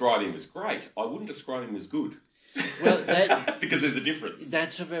would describe him as great. I wouldn't describe him as good. Well, because there's a difference.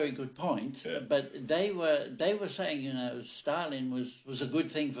 That's a very good point. Yeah. But they were saying, Stalin was a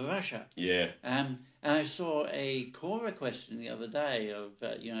good thing for Russia. Yeah. And I saw a Quora question the other day of,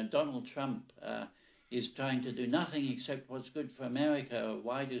 Donald Trump is trying to do nothing except what's good for America.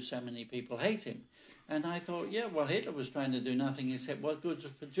 Why do so many people hate him? And I thought, Hitler was trying to do nothing except what's good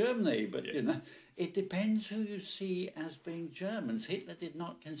for Germany. But, it depends who you see as being Germans. Hitler did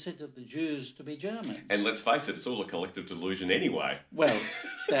not consider the Jews to be Germans. And let's face it, it's all a collective delusion anyway. Well,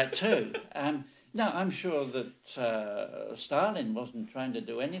 that too. No, I'm sure that Stalin wasn't trying to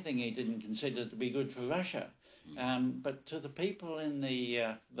do anything he didn't consider to be good for Russia. But to the people in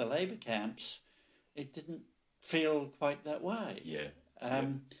the labour camps, it didn't feel quite that way. Yeah.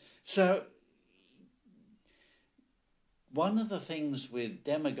 So one of the things with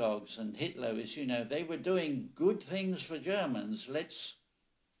demagogues and Hitler is, they were doing good things for Germans. Let's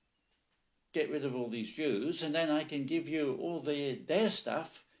get rid of all these Jews, and then I can give you all their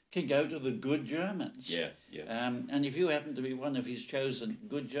stuff can go to the good Germans. Yeah. And if you happen to be one of his chosen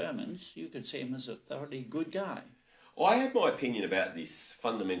good Germans, you could see him as a thoroughly good guy. Well, I had my opinion about this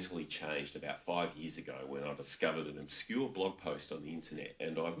fundamentally changed about 5 years ago when I discovered an obscure blog post on the internet,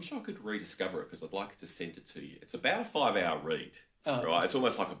 and I wish I could rediscover it because I'd like to send it to you. It's about a 5-hour read, right? It's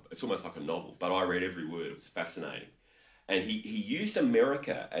almost like a novel, but I read every word. It was fascinating, and he used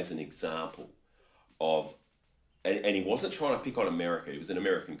America as an example of, and he wasn't trying to pick on America. He was an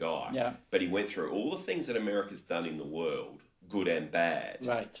American guy, but he went through all the things that America's done in the world, good and bad,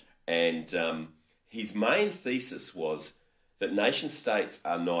 right? And his main thesis was that nation states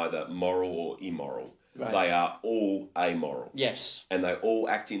are neither moral or immoral. Right. They are all amoral. Yes. And they all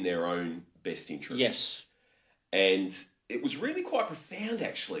act in their own best interests. Yes. And it was really quite profound,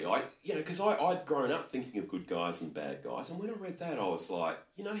 actually. Because I'd grown up thinking of good guys and bad guys, and when I read that, I was like,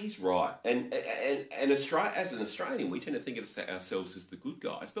 he's right. And Australia, as an Australian, we tend to think of ourselves as the good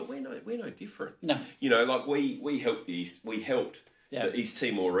guys, but we're no different. No. Like we helped the East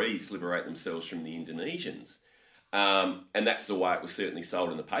Timorese liberate themselves from the Indonesians. And that's the way it was certainly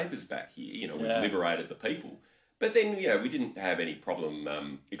sold in the papers back here. We've liberated the people. But then, we didn't have any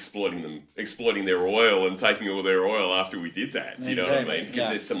problem exploiting their oil and taking all their oil after we did that. Exactly. You know what I mean? Because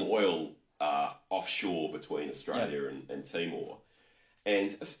there's some oil offshore between Australia and Timor.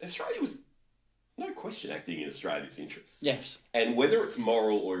 And Australia was, no question, acting in Australia's interests. Yes. And whether it's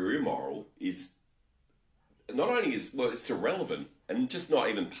moral or immoral is not only it's irrelevant and just not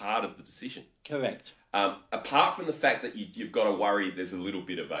even part of the decision. Correct. Apart from the fact that you've got to worry, there's a little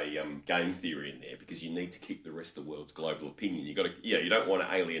bit of a game theory in there because you need to keep the rest of the world's global opinion. You don't want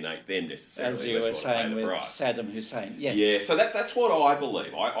to alienate them necessarily. As you were saying with Saddam Hussein. Yes. Yeah. So that's what I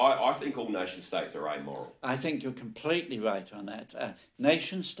believe. I think all nation states are amoral. I think you're completely right on that.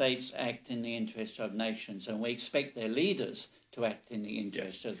 Nation states act in the interest of nations, and we expect their leaders to act in the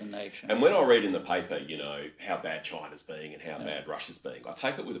interest of the nation. And when I read in the paper, how bad China's being and how bad Russia's being, I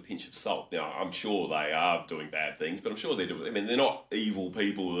take it with a pinch of salt. Now, I'm sure they are doing bad things, but I'm sure they're doing... I mean, they're not evil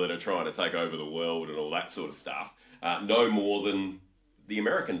people that are trying to take over the world and all that sort of stuff, no more than the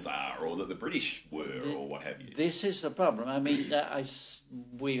Americans are or that the British were or what have you. This is the problem. I mean,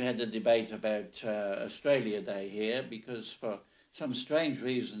 we had a debate about Australia Day here because for some strange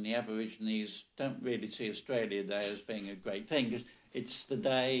reason, the Aborigines don't really see Australia Day as being a great thing. It's the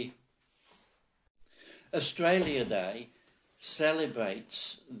day... Australia Day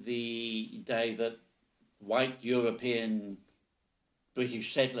celebrates the day that white European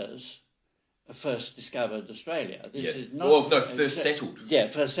British settlers first discovered Australia. This is not first settled. Yeah,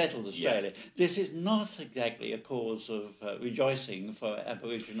 first settled Australia. Yeah. This is not exactly a cause of rejoicing for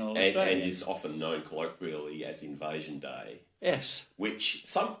Aboriginal Australians. And is often known colloquially as Invasion Day. Yes. Which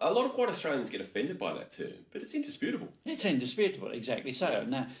a lot of white Australians get offended by that term, but it's indisputable. It's indisputable, exactly so. Yeah.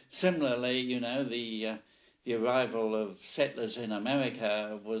 Now, similarly, the arrival of settlers in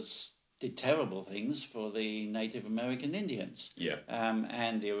America did terrible things for the Native American Indians. Yeah.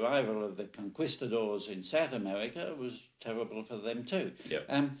 And the arrival of the conquistadors in South America was terrible for them too.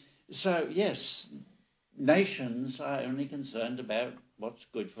 Yeah. So, yes, nations are only concerned about what's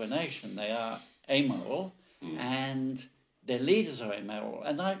good for a nation. They are amoral and their leaders are amoral.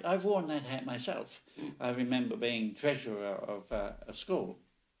 And I've worn that hat myself. I remember being treasurer of a school.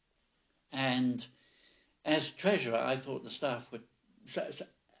 And as treasurer, I thought the staff were...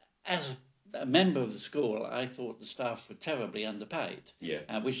 As a member of the school, I thought the staff were terribly underpaid,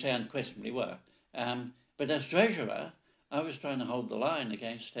 which they unquestionably were. But as treasurer, I was trying to hold the line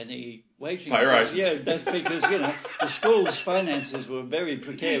against any wage increase. Pay rises. Yeah, that's because, the school's finances were very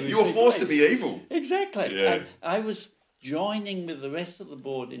precarious. You were forced to be evil. Exactly. Yeah. And I was joining with the rest of the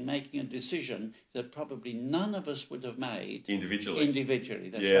board in making a decision that probably none of us would have made individually.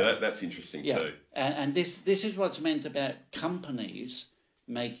 That's right. That's interesting too. And this is what's meant about companies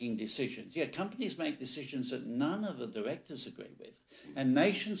making decisions. Yeah, companies make decisions that none of the directors agree with, and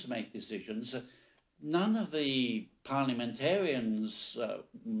nations make decisions that none of the parliamentarians,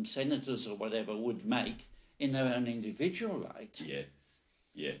 senators or whatever would make in their own individual right.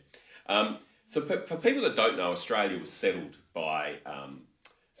 Yeah. So for people that don't know, Australia was settled by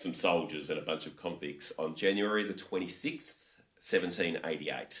some soldiers and a bunch of convicts on January the 26th,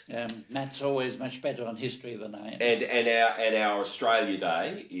 1788. Matt's always much better on history than I am. And our Australia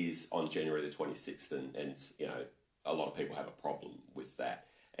Day is on January the 26th, and you know, a lot of people have a problem with that.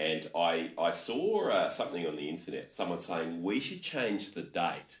 And I saw something on the internet, someone saying we should change the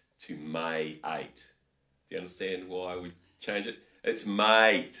date to May 8. Do you understand why we change it? It's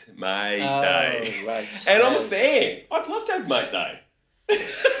May Day. Right. And I'm a fan. I'd love to have Mate Day.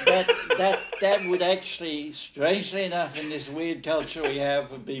 That would actually, strangely enough, in this weird culture we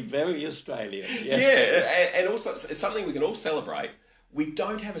have, would be very Australian. Yes. Yeah, and also it's something we can all celebrate. We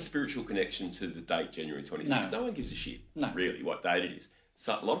don't have a spiritual connection to the date January 26th. No one gives a shit, really, what date it is.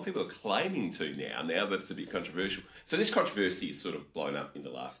 So a lot of people are claiming to now that it's a bit controversial. So this controversy has sort of blown up in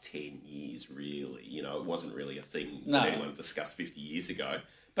the last 10 years, really. You know, it wasn't really a thing that anyone discussed 50 years ago.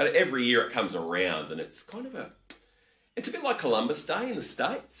 But every year it comes around, and it's kind of it's a bit like Columbus Day in the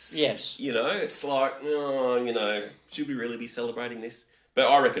States. Yes. You know, it's like, should we really be celebrating this? But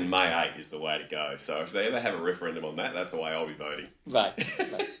I reckon May 8 is the way to go. So if they ever have a referendum on that, that's the way I'll be voting. Right.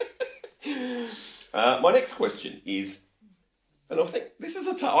 My next question is, and I think this is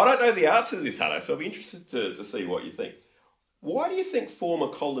I don't know the answer to this, Hutto, so I'll be interested to see what you think. Why do you think former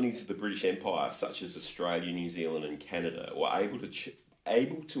colonies of the British Empire, such as Australia, New Zealand and Canada, were able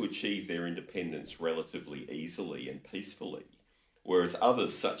to achieve their independence relatively easily and peacefully, whereas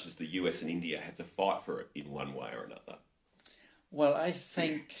others, such as the US and India, had to fight for it in one way or another? Well, I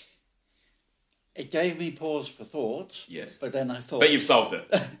think it gave me pause for thought. Yes. But then I thought... But you've solved it.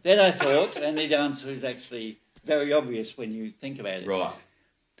 Then I thought, and the answer is actually very obvious when you think about it. Right.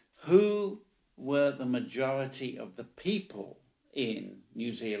 Who were the majority of the people in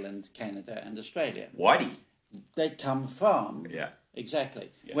New Zealand, Canada and Australia? Whitey. They'd come from... Yeah.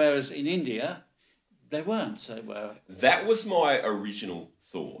 Exactly. Yeah. Whereas in India, they weren't. They were... That was my original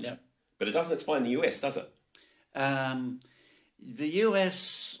thought. Yep. But it doesn't explain the US, does it? The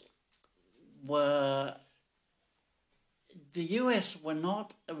US were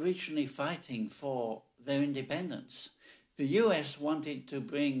not originally fighting for their independence. The US wanted to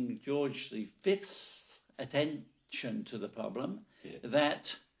bring George V's attention to the problem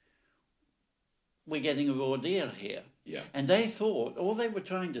that we're getting a raw deal here. Yeah. And they thought all they were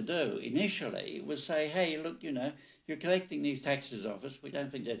trying to do initially was say, hey, look, you're collecting these taxes off us. We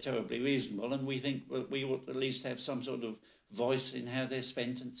don't think they're terribly reasonable, and we think we ought to at least have some sort of voice in how they're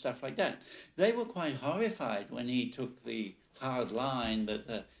spent and stuff like that. They were quite horrified when he took the hard line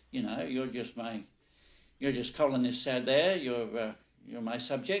that, you're just colonists out there, you're my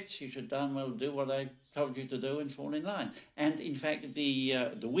subjects, you should darn well do what I told you to do and fall in line. And in fact,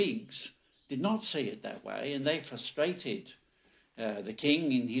 the Whigs did not see it that way, and they frustrated the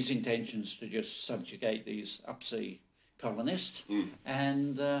king in his intentions to just subjugate these upsea colonists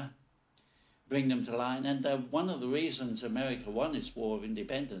and bring them to line. And one of the reasons America won its War of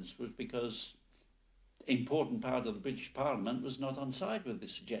Independence was because an important part of the British Parliament was not on side with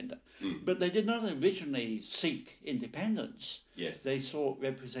this agenda. But they did not originally seek independence. Yes. They sought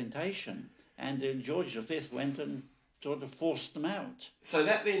representation. And George V went and sort of forced them out. So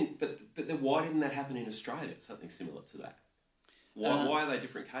that then, but then why didn't that happen in Australia? Something similar to that. Why are they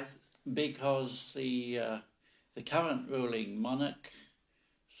different cases? Because the current ruling monarch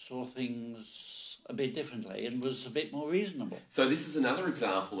saw things a bit differently and was a bit more reasonable. So this is another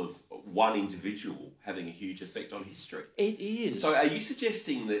example of one individual having a huge effect on history. It is. So are you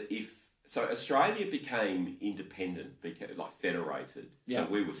suggesting that so Australia became independent, like federated, so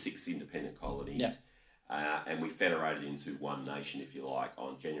we were 6 independent colonies, and we federated into one nation, if you like,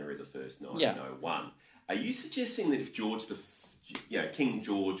 on January the 1st, 1901. Are you suggesting that if King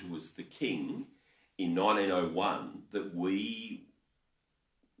George was the king in 1901, that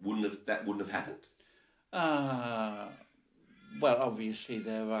that wouldn't have happened? Well, obviously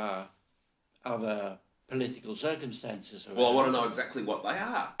there are other political circumstances around. Well, I want to know exactly what they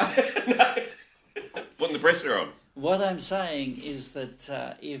are. Putting the pressure on. What I'm saying is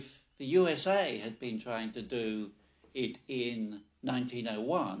that if the USA had been trying to do it in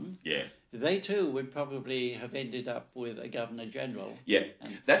 1901, they too would probably have ended up with a Governor General. Yeah,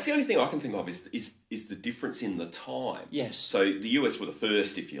 that's the only thing I can think of is the difference in the time. Yes. So the US were the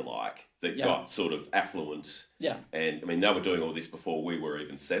first, if you like, that got sort of affluent. Yeah. And I mean, they were doing all this before we were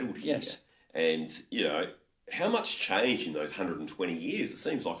even settled here. Yes. And, how much changed in those 120 years? It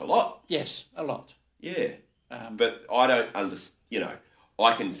seems like a lot. Yes, a lot. Yeah. But I don't understand,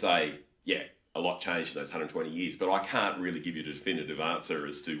 I can say, a lot changed in those 120 years, but I can't really give you a definitive answer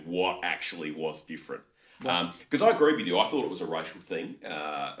as to what actually was different. Because I agree with you, I thought it was a racial thing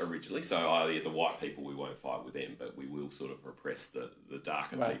originally, so the white people, we won't fight with them, but we will sort of repress the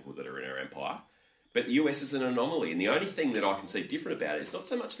darker people that are in our empire. But the US is an anomaly. And the only thing that I can see different about it is not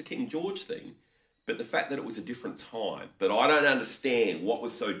so much the King George thing, but the fact that it was a different time. But I don't understand what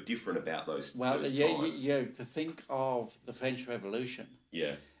was so different about those times. To think of the French Revolution,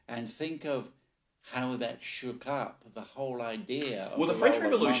 Yeah. and think of how that shook up the whole idea of the French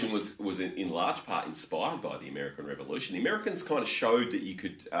Revolution was in large part inspired by the American Revolution. The Americans kind of showed that you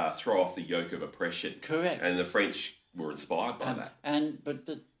could throw off the yoke of oppression. Correct. And the French were inspired by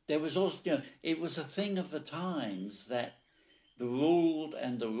that. There was also, it was a thing of the times that the ruled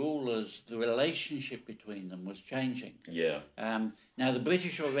and the rulers, the relationship between them was changing. Yeah. Now the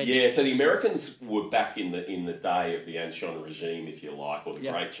British already. Yeah. So the Americans were back in the day of the Ancien regime, if you like, or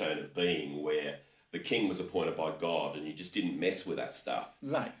the Great Chain of Being, where the king was appointed by God, and you just didn't mess with that stuff.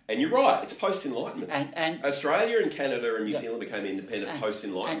 Right. And you're right. It's post-Enlightenment. And Australia and Canada and New Zealand became independent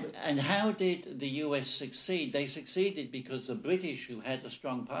post-Enlightenment. And how did the US succeed? They succeeded because the British, who had a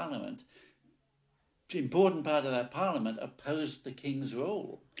strong parliament, an important part of that parliament opposed the king's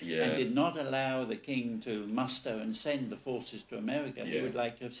rule and did not allow the king to muster and send the forces to America he would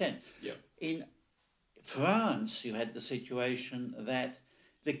like to have sent. Yeah. In France, you had the situation that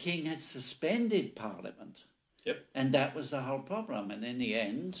the king had suspended parliament. Yep. And that was the whole problem. And in the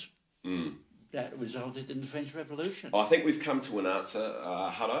end, that resulted in the French Revolution. I think we've come to an answer,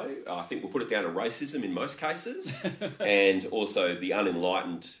 Hutto. I think we'll put it down to racism in most cases, and also the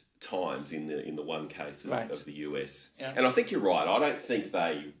unenlightened times in the one case of the US. Yeah. And I think you're right. I don't think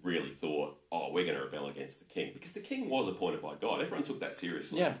they really thought, oh, we're going to rebel against the king, because the king was appointed by God. Everyone took that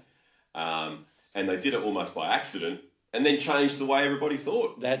seriously. Yeah. And they did it almost by accident, and then changed the way everybody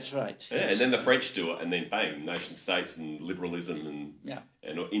thought. That's right. Yeah, Yes. and then the French do it, and then bang, nation states and liberalism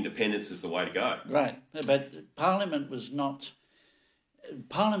and independence is the way to go. Right. But Parliament was not...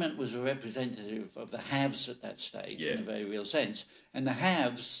 Parliament was a representative of the haves at that stage in a very real sense. And the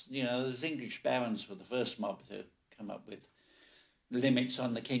haves, those English barons were the first mob to come up with limits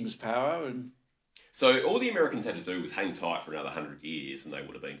on the king's power. And so all the Americans had to do was hang tight for another 100 years and they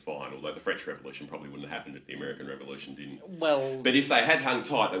would have been fine, although the French Revolution probably wouldn't have happened if the American Revolution didn't. Well, but if they had hung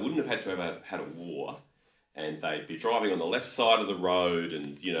tight, they wouldn't have had to have had a war, and they'd be driving on the left side of the road,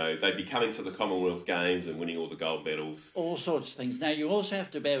 and, they'd be coming to the Commonwealth Games and winning all the gold medals. All sorts of things. Now, you also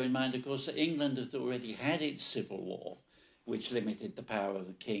have to bear in mind, of course, that England had already had its civil war, which limited the power of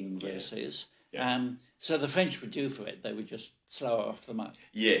the king versus... Yeah. So the French were due for it. They were just slower off the mark.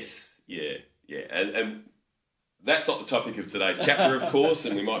 Yes, yeah. And that's not the topic of today's chapter, of course,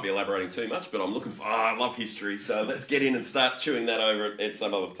 and we might be elaborating too much, but I'm looking for... I love history, so let's get in and start chewing that over at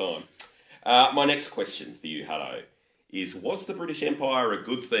some other time. My next question for you, Hutto, is: was the British Empire a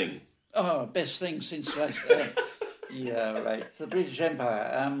good thing? Oh, best thing since last yeah, right. It's the British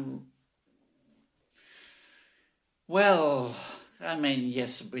Empire. Well, I mean,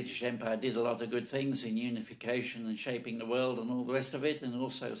 yes, the British Empire did a lot of good things in unification and shaping the world and all the rest of it, and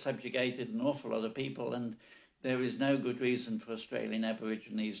also subjugated an awful lot of people. And there is no good reason for Australian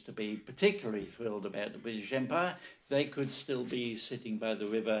Aborigines to be particularly thrilled about the British Empire. They could still be sitting by the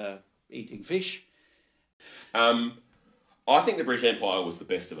river eating fish. I think the British Empire was the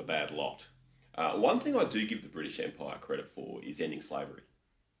best of a bad lot. One thing I do give the British Empire credit for is ending slavery.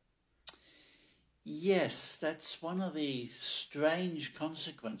 Yes, that's one of the strange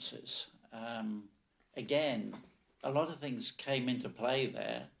consequences. Again, a lot of things came into play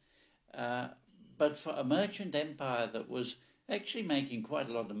there. But for a merchant empire that was actually making quite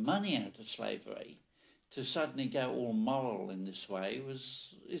a lot of money out of slavery, to suddenly go all moral in this way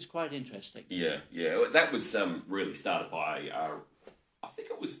is quite interesting. Yeah. That was really started by, I think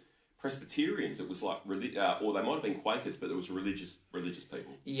it was Presbyterians. It was like, or they might have been Quakers, but it was religious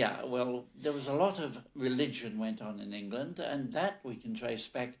people. Yeah, well, there was a lot of religion went on in England, and that we can trace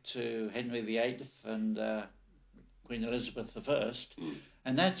back to Henry VIII and Queen Elizabeth I.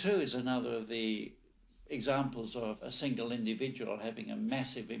 And that too is another of the examples of a single individual having a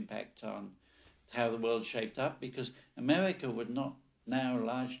massive impact on how the world shaped up, because America would not now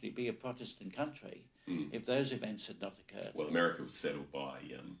largely be a Protestant country if those events had not occurred. Well, America was settled by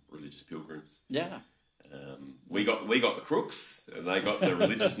religious pilgrims. Yeah. We got the crooks, and they got the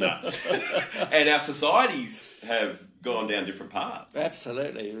religious nuts. And our societies have gone down different paths.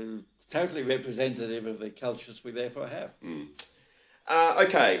 Absolutely. Totally representative of the cultures we therefore have.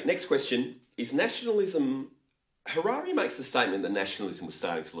 Okay, next question. Is nationalism... Harari makes the statement that nationalism was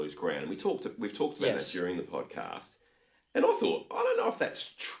starting to lose ground, and we've talked about that during the podcast. And I thought, I don't know if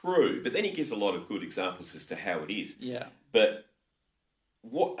that's true, but then he gives a lot of good examples as to how it is. Yeah. But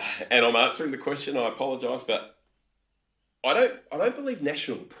what? And I'm answering the question. I apologise, but I don't believe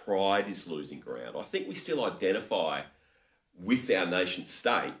national pride is losing ground. I think we still identify with our nation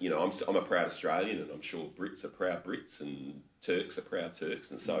state, I'm a proud Australian, and I'm sure Brits are proud Brits, and Turks are proud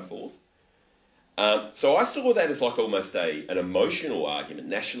Turks, and so forth. So I saw that as like almost an emotional argument.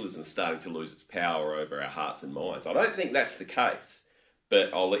 Nationalism starting to lose its power over our hearts and minds. I don't think that's the case,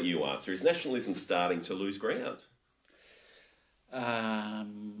 but I'll let you answer. Is nationalism starting to lose ground?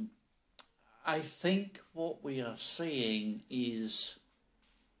 I think what we are seeing is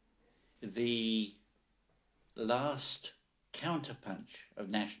the last counterpunch of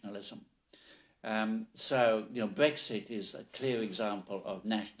nationalism. Brexit is a clear example of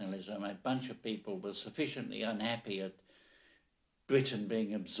nationalism. A bunch of people were sufficiently unhappy at Britain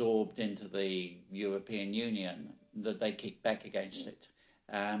being absorbed into the European Union that they kicked back against it.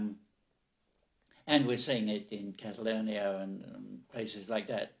 And we're seeing it in Catalonia and places like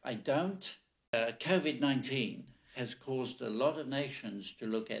that. COVID-19 has caused a lot of nations to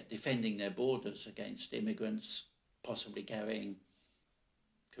look at defending their borders against immigrants possibly carrying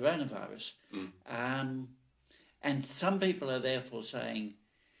coronavirus. And some people are therefore saying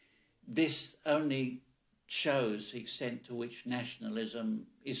this only shows the extent to which nationalism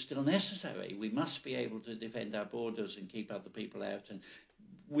is still necessary. We must be able to defend our borders and keep other people out. And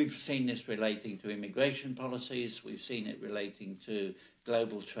we've seen this relating to immigration policies. We've seen it relating to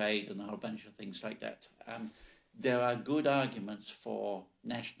global trade and a whole bunch of things like that. There are good arguments for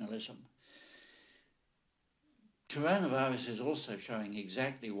nationalism. Coronavirus is also showing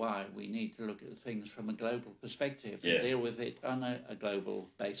exactly why we need to look at things from a global perspective and deal with it on a global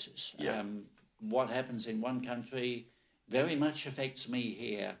basis. Yeah. What happens in one country very much affects me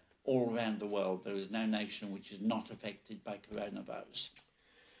here all around the world. There is no nation which is not affected by coronavirus.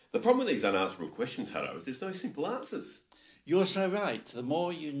 The problem with these unanswerable questions, Hutto, is there's no simple answers. You're so right. The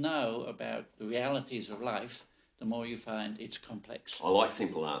more you know about the realities of life, the more you find it's complex. I like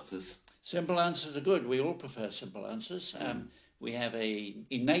simple answers. Simple answers are good. We all prefer simple answers. We have an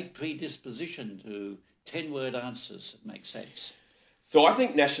innate predisposition to 10-word answers that make sense. So I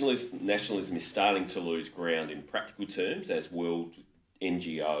think nationalism is starting to lose ground in practical terms as world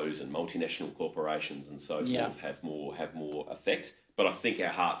NGOs and multinational corporations and so forth have more effect. But I think our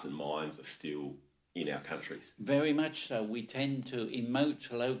hearts and minds are still in our countries. Very much so. We tend to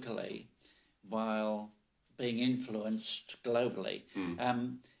emote locally while being influenced globally.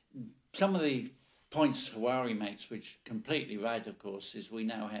 Some of the points Hawari makes, which are completely right, of course, is we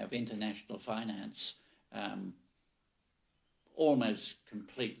now have international finance almost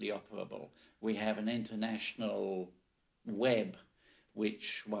completely operable. We have an international web,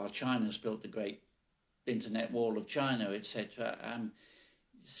 which, while China's built the great internet wall of China, etc.,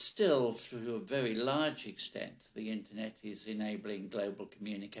 still, to a very large extent, the internet is enabling global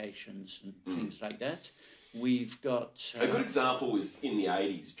communications and things like that. We've got... a good example is in the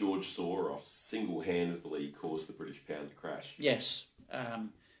 80s, George Soros single-handedly caused the British pound to crash. Yes.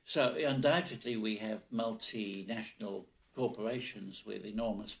 So undoubtedly we have multinational corporations with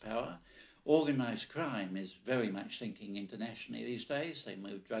enormous power. Organised crime is very much thinking internationally these days. They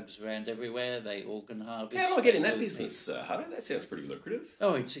move drugs around everywhere. They organ harvest. How do I get in that business, Hutto? That sounds pretty lucrative.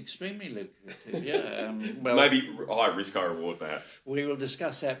 Oh, it's extremely lucrative, yeah. Well, maybe high risk, high reward, perhaps. We will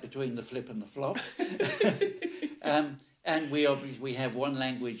discuss that between the flip and the flop. And we have one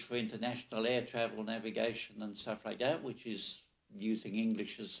language for international air travel, navigation and stuff like that, which is using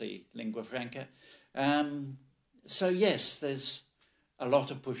English as the lingua franca. So yes, there's a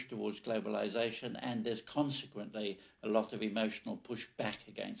lot of push towards globalisation, and there's consequently a lot of emotional push back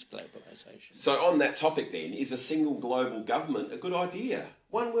against globalisation. So on that topic then, is a single global government a good idea?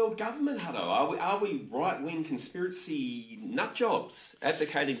 One world government, Hutto? Are we right-wing conspiracy nutjobs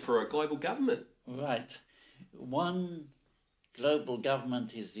advocating for a global government? Right. One global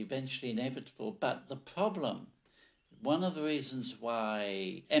government is eventually inevitable, but the problem, one of the reasons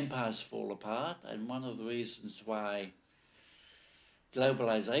why empires fall apart and one of the reasons why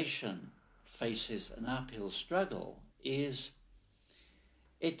globalization faces an uphill struggle is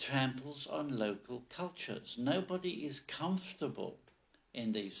it tramples on local cultures. Nobody is comfortable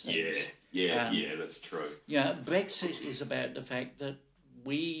in these things. Yeah, that's true. Yeah, Brexit is about the fact that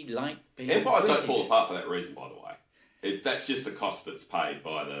we like being Empires British. don't fall apart for that reason, by the way. That's just the cost that's paid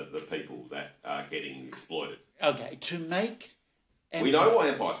by the people that are getting exploited. Okay, to make... We know why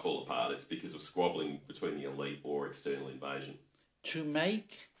empires fall apart. It's because of squabbling between the elite or external invasion. To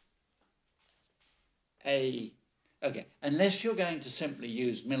make a... Okay, unless you're going to simply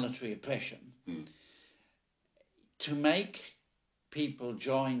use military oppression, to make people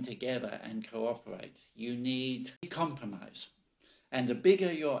join together and cooperate, you need compromise. And the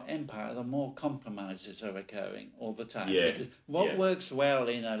bigger your empire, the more compromises are occurring all the time. Yeah. Because what works well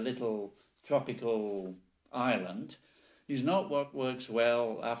in a little tropical island, is not what works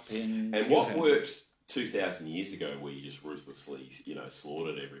well up in... And what worked 2,000 years ago, where you just ruthlessly,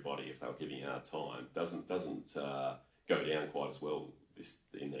 slaughtered everybody if they were giving you a hard time, doesn't go down quite as well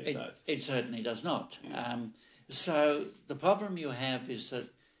in these days. It certainly does not. So the problem you have is that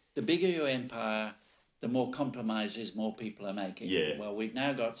the bigger your empire, the more compromises more people are making. Yeah. Well, we've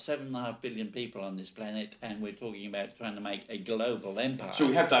now got 7.5 billion people on this planet, and we're talking about trying to make a global empire. Should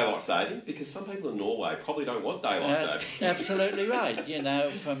we have daylight saving? Because some people in Norway probably don't want daylight saving. Absolutely right.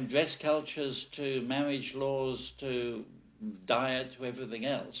 From dress cultures to marriage laws to diet to everything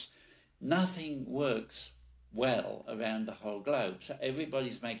else, nothing works well around the whole globe. So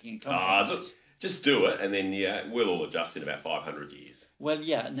everybody's making a compromise. Just do it, and then we'll all adjust in about 500 years. Well,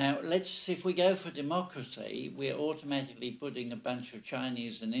 yeah. Now, if we go for democracy, we're automatically putting a bunch of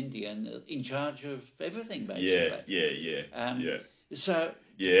Chinese and Indian in charge of everything, basically. Yeah. So.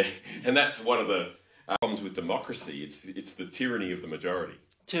 Yeah, and that's one of the problems with democracy. It's the tyranny of the majority.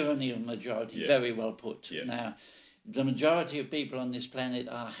 Tyranny of the majority. Very well put. Yeah. Now, the majority of people on this planet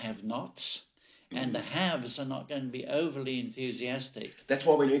are have-nots. And the haves are not going to be overly enthusiastic. That's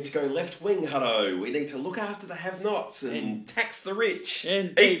why we need to go left wing, Hutto. We need to look after the have-nots and tax the rich,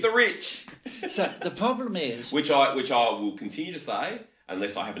 eat the rich. So the problem is, which I will continue to say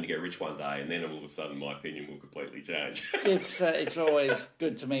unless I happen to get rich one day, and then all of a sudden my opinion will completely change. It's always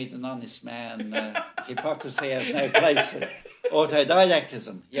good to meet an honest man. Hypocrisy has no place.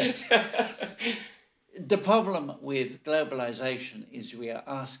 Autodidactism, yes. The problem with globalization is we are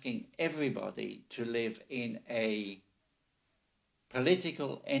asking everybody to live in a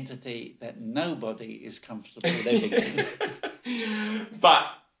political entity that nobody is comfortable living in. But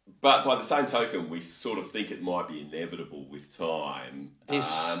by the same token, we sort of think it might be inevitable with time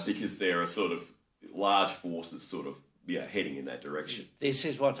because there are sort of large forces sort of heading in that direction. This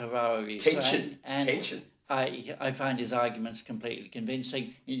is what Harari is saying. Tension. I find his arguments completely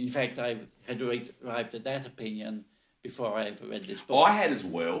convincing. In fact, I had arrived at that opinion before I ever read this book. I had as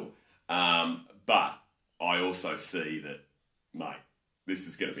well, but I also see that, mate, this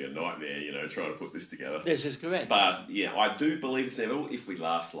is going to be a nightmare, trying to put this together. This is correct. But, I do believe it's inevitable if we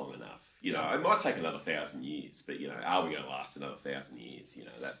last long enough. It might take another 1,000 years, but, are we going to last another 1,000 years?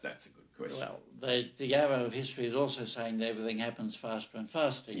 That's a good question. Well, the arrow of history is also saying that everything happens faster and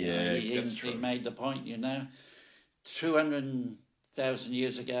faster. That's true. He made the point, 200,000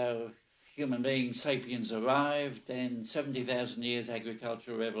 years ago, human beings, sapiens arrived, then 70,000 years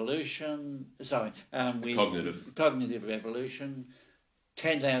agricultural revolution, cognitive revolution,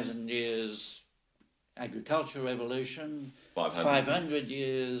 10,000 years agricultural revolution, 500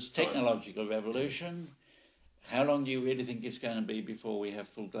 years technological revolution. How long do you really think it's going to be before we have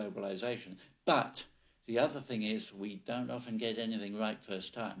full globalization? But the other thing is we don't often get anything right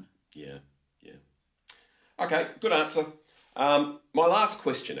first time. Yeah. Okay, good answer. My last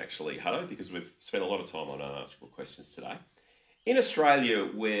question, actually, Hutto, because we've spent a lot of time on unanswerable questions today. In Australia,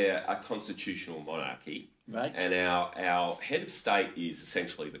 we're a constitutional monarchy. Right. And our head of state is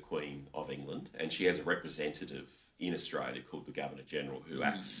essentially the Queen of England, and she has a representative in Australia called the Governor-General who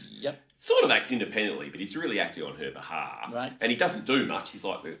sort of acts independently, but he's really acting on her behalf. Right. And he doesn't do much. He's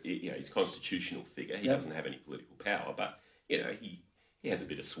like he's a constitutional figure. He doesn't have any political power, but he has a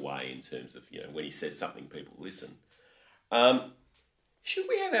bit of sway in terms of when he says something, people listen. Should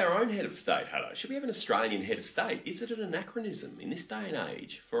we have our own head of state, Hutto? Should we have an Australian head of state? Is it an anachronism in this day and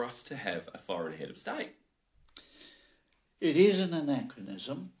age for us to have a foreign head of state? It is an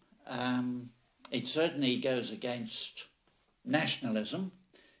anachronism. It certainly goes against nationalism,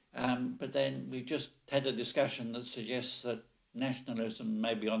 but then we've just had a discussion that suggests that nationalism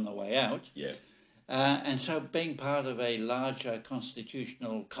may be on the way out. Yeah. And so being part of a larger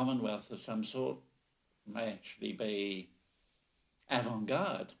constitutional commonwealth of some sort may actually be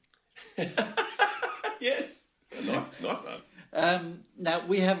avant-garde. Yes, nice one. Now,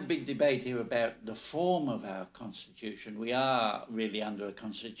 we have a big debate here about the form of our constitution. We are really under a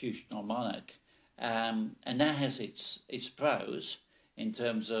constitutional monarch, and that has its pros in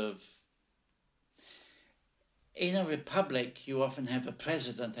terms of, in a republic, you often have a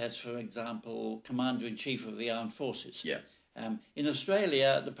president as, for example, Commander-in-Chief of the Armed Forces. Yeah. In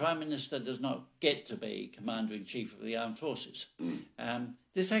Australia, the Prime Minister does not get to be Commander-in-Chief of the Armed Forces.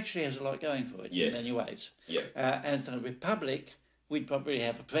 This actually has a lot going for it in many ways. Yeah. As a republic, we'd probably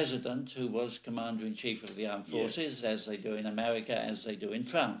have a president who was Commander-in-Chief of the Armed Forces, as they do in America, as they do in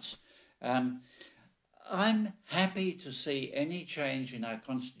France. I'm happy to see any change in our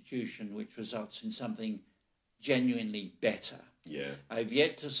constitution which results in something genuinely better. Yeah. I've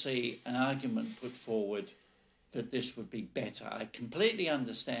yet to see an argument put forward that this would be better. I completely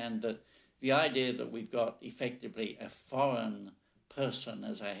understand that the idea that we've got effectively a foreign person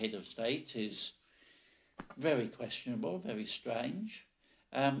as our head of state is very questionable, very strange.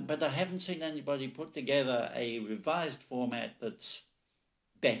 But I haven't seen anybody put together a revised format that's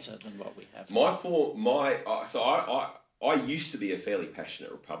better than what we have. I used to be a fairly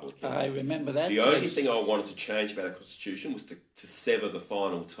passionate Republican. I remember that. The only thing I wanted to change about our constitution was to sever the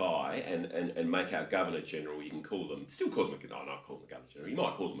final tie and make our Governor General, you can call them, still call them, no, not call them a Governor General, you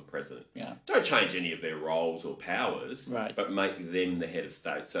might call them a President. Yeah. Don't change any of their roles or powers, right. but make them the head of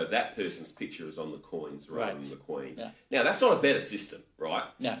state. So that person's picture is on the coins rather than the Queen. Yeah. Now, that's not a better system, right?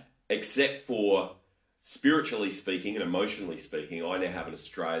 No. Except for, spiritually speaking and emotionally speaking, I now have an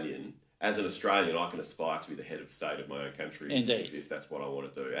Australian. As an Australian, I can aspire to be the head of state of my own country if that's what I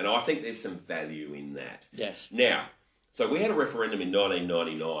want to do. And I think there's some value in that. Yes. Now, so we had a referendum in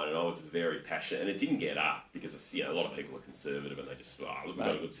 1999 and I was very passionate, and it didn't get up because a lot of people are conservative and they just, look, we've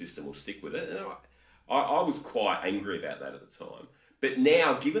got a good system, we'll stick with it. And I was quite angry about that at the time. But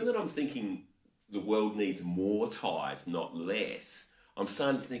now, given that I'm thinking the world needs more ties, not less, I'm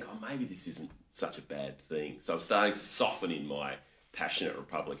starting to think, maybe this isn't such a bad thing. So I'm starting to soften in my passionate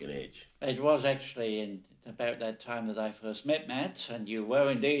Republican edge. It was actually in about that time that I first met Matt, and you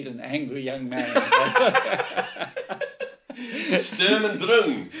were indeed an angry young man. Sturm and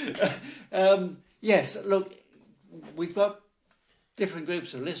drang. Yes, look, we've got different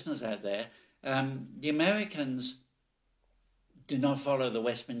groups of listeners out there. The Americans do not follow the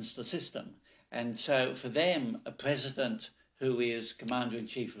Westminster system, and so for them, a president who is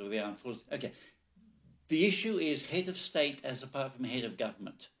commander-in-chief of the armed forces. Okay. The issue is head of state as apart from head of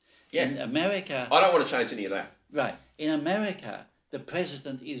government. Yeah. In America... I don't want to change any of that. Right. In America, the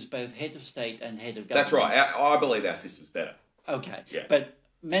president is both head of state and head of government. That's right. I believe our system's better. Okay. Yeah. But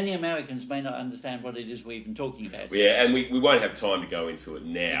many Americans may not understand what it is we're even talking about. Yeah, and we won't have time to go into it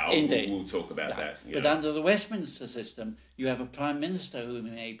now. Indeed. We'll talk about that. But under the Westminster system, you have a prime minister who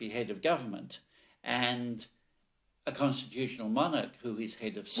may be head of government and a constitutional monarch who is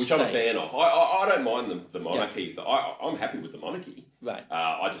head of state. Which I'm a fan of. I don't mind the monarchy. Yeah. I'm happy with the monarchy. Right.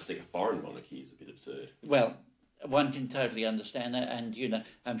 I just think a foreign monarchy is a bit absurd. Well, one can totally understand that, and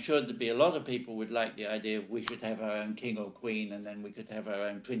I'm sure there'd be a lot of people would like the idea of we should have our own king or queen, and then we could have our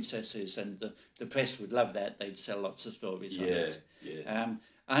own princesses, and the press would love that. They'd sell lots of stories on it. Yeah.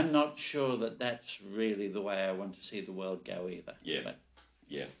 I'm not sure that that's really the way I want to see the world go either. Yeah.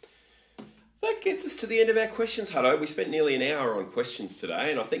 Yeah. That gets us to the end of our questions, Hutto. We spent nearly an hour on questions today,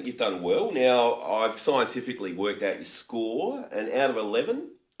 and I think you've done well. Now, I've scientifically worked out your score, and out of 11,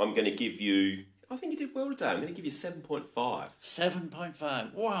 I'm going to give you... I think you did well today. I'm going to give you 7.5.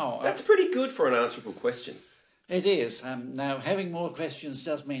 7.5. Wow. That's pretty good for unanswerable questions. It is. Now, having more questions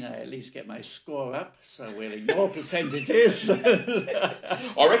does mean I at least get my score up, so we'll ignore percentages.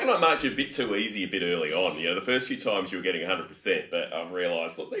 I reckon I marked you a bit too easy a bit early on. The first few times you were getting 100%, but I've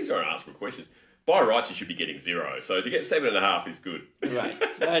realised, look, these are unanswerable questions. By rights, you should be getting 0. So to get 7.5 is good. Right.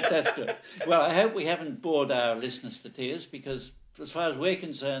 That's good. Well, I hope we haven't bored our listeners to tears, because as far as we're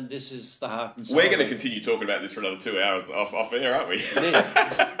concerned, this is the heart and soul. We're going to continue talking about this for another 2 hours off air, aren't we?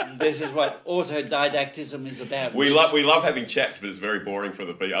 This is what autodidactism is about. We love having chats, but it's very boring for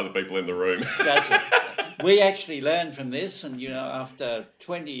the other people in the room. That's it. We actually learned from this, and after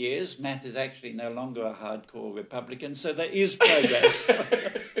 20 years, Matt is actually no longer a hardcore Republican, so there is progress.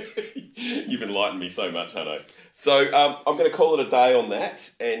 You've enlightened me so much, Hutto. So I'm going to call it a day on that,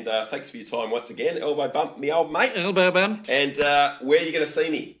 and thanks for your time once again. Elbow bump, me old mate. Elbow bump. And where are you going to see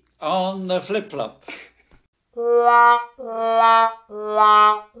me? On the flip-flop.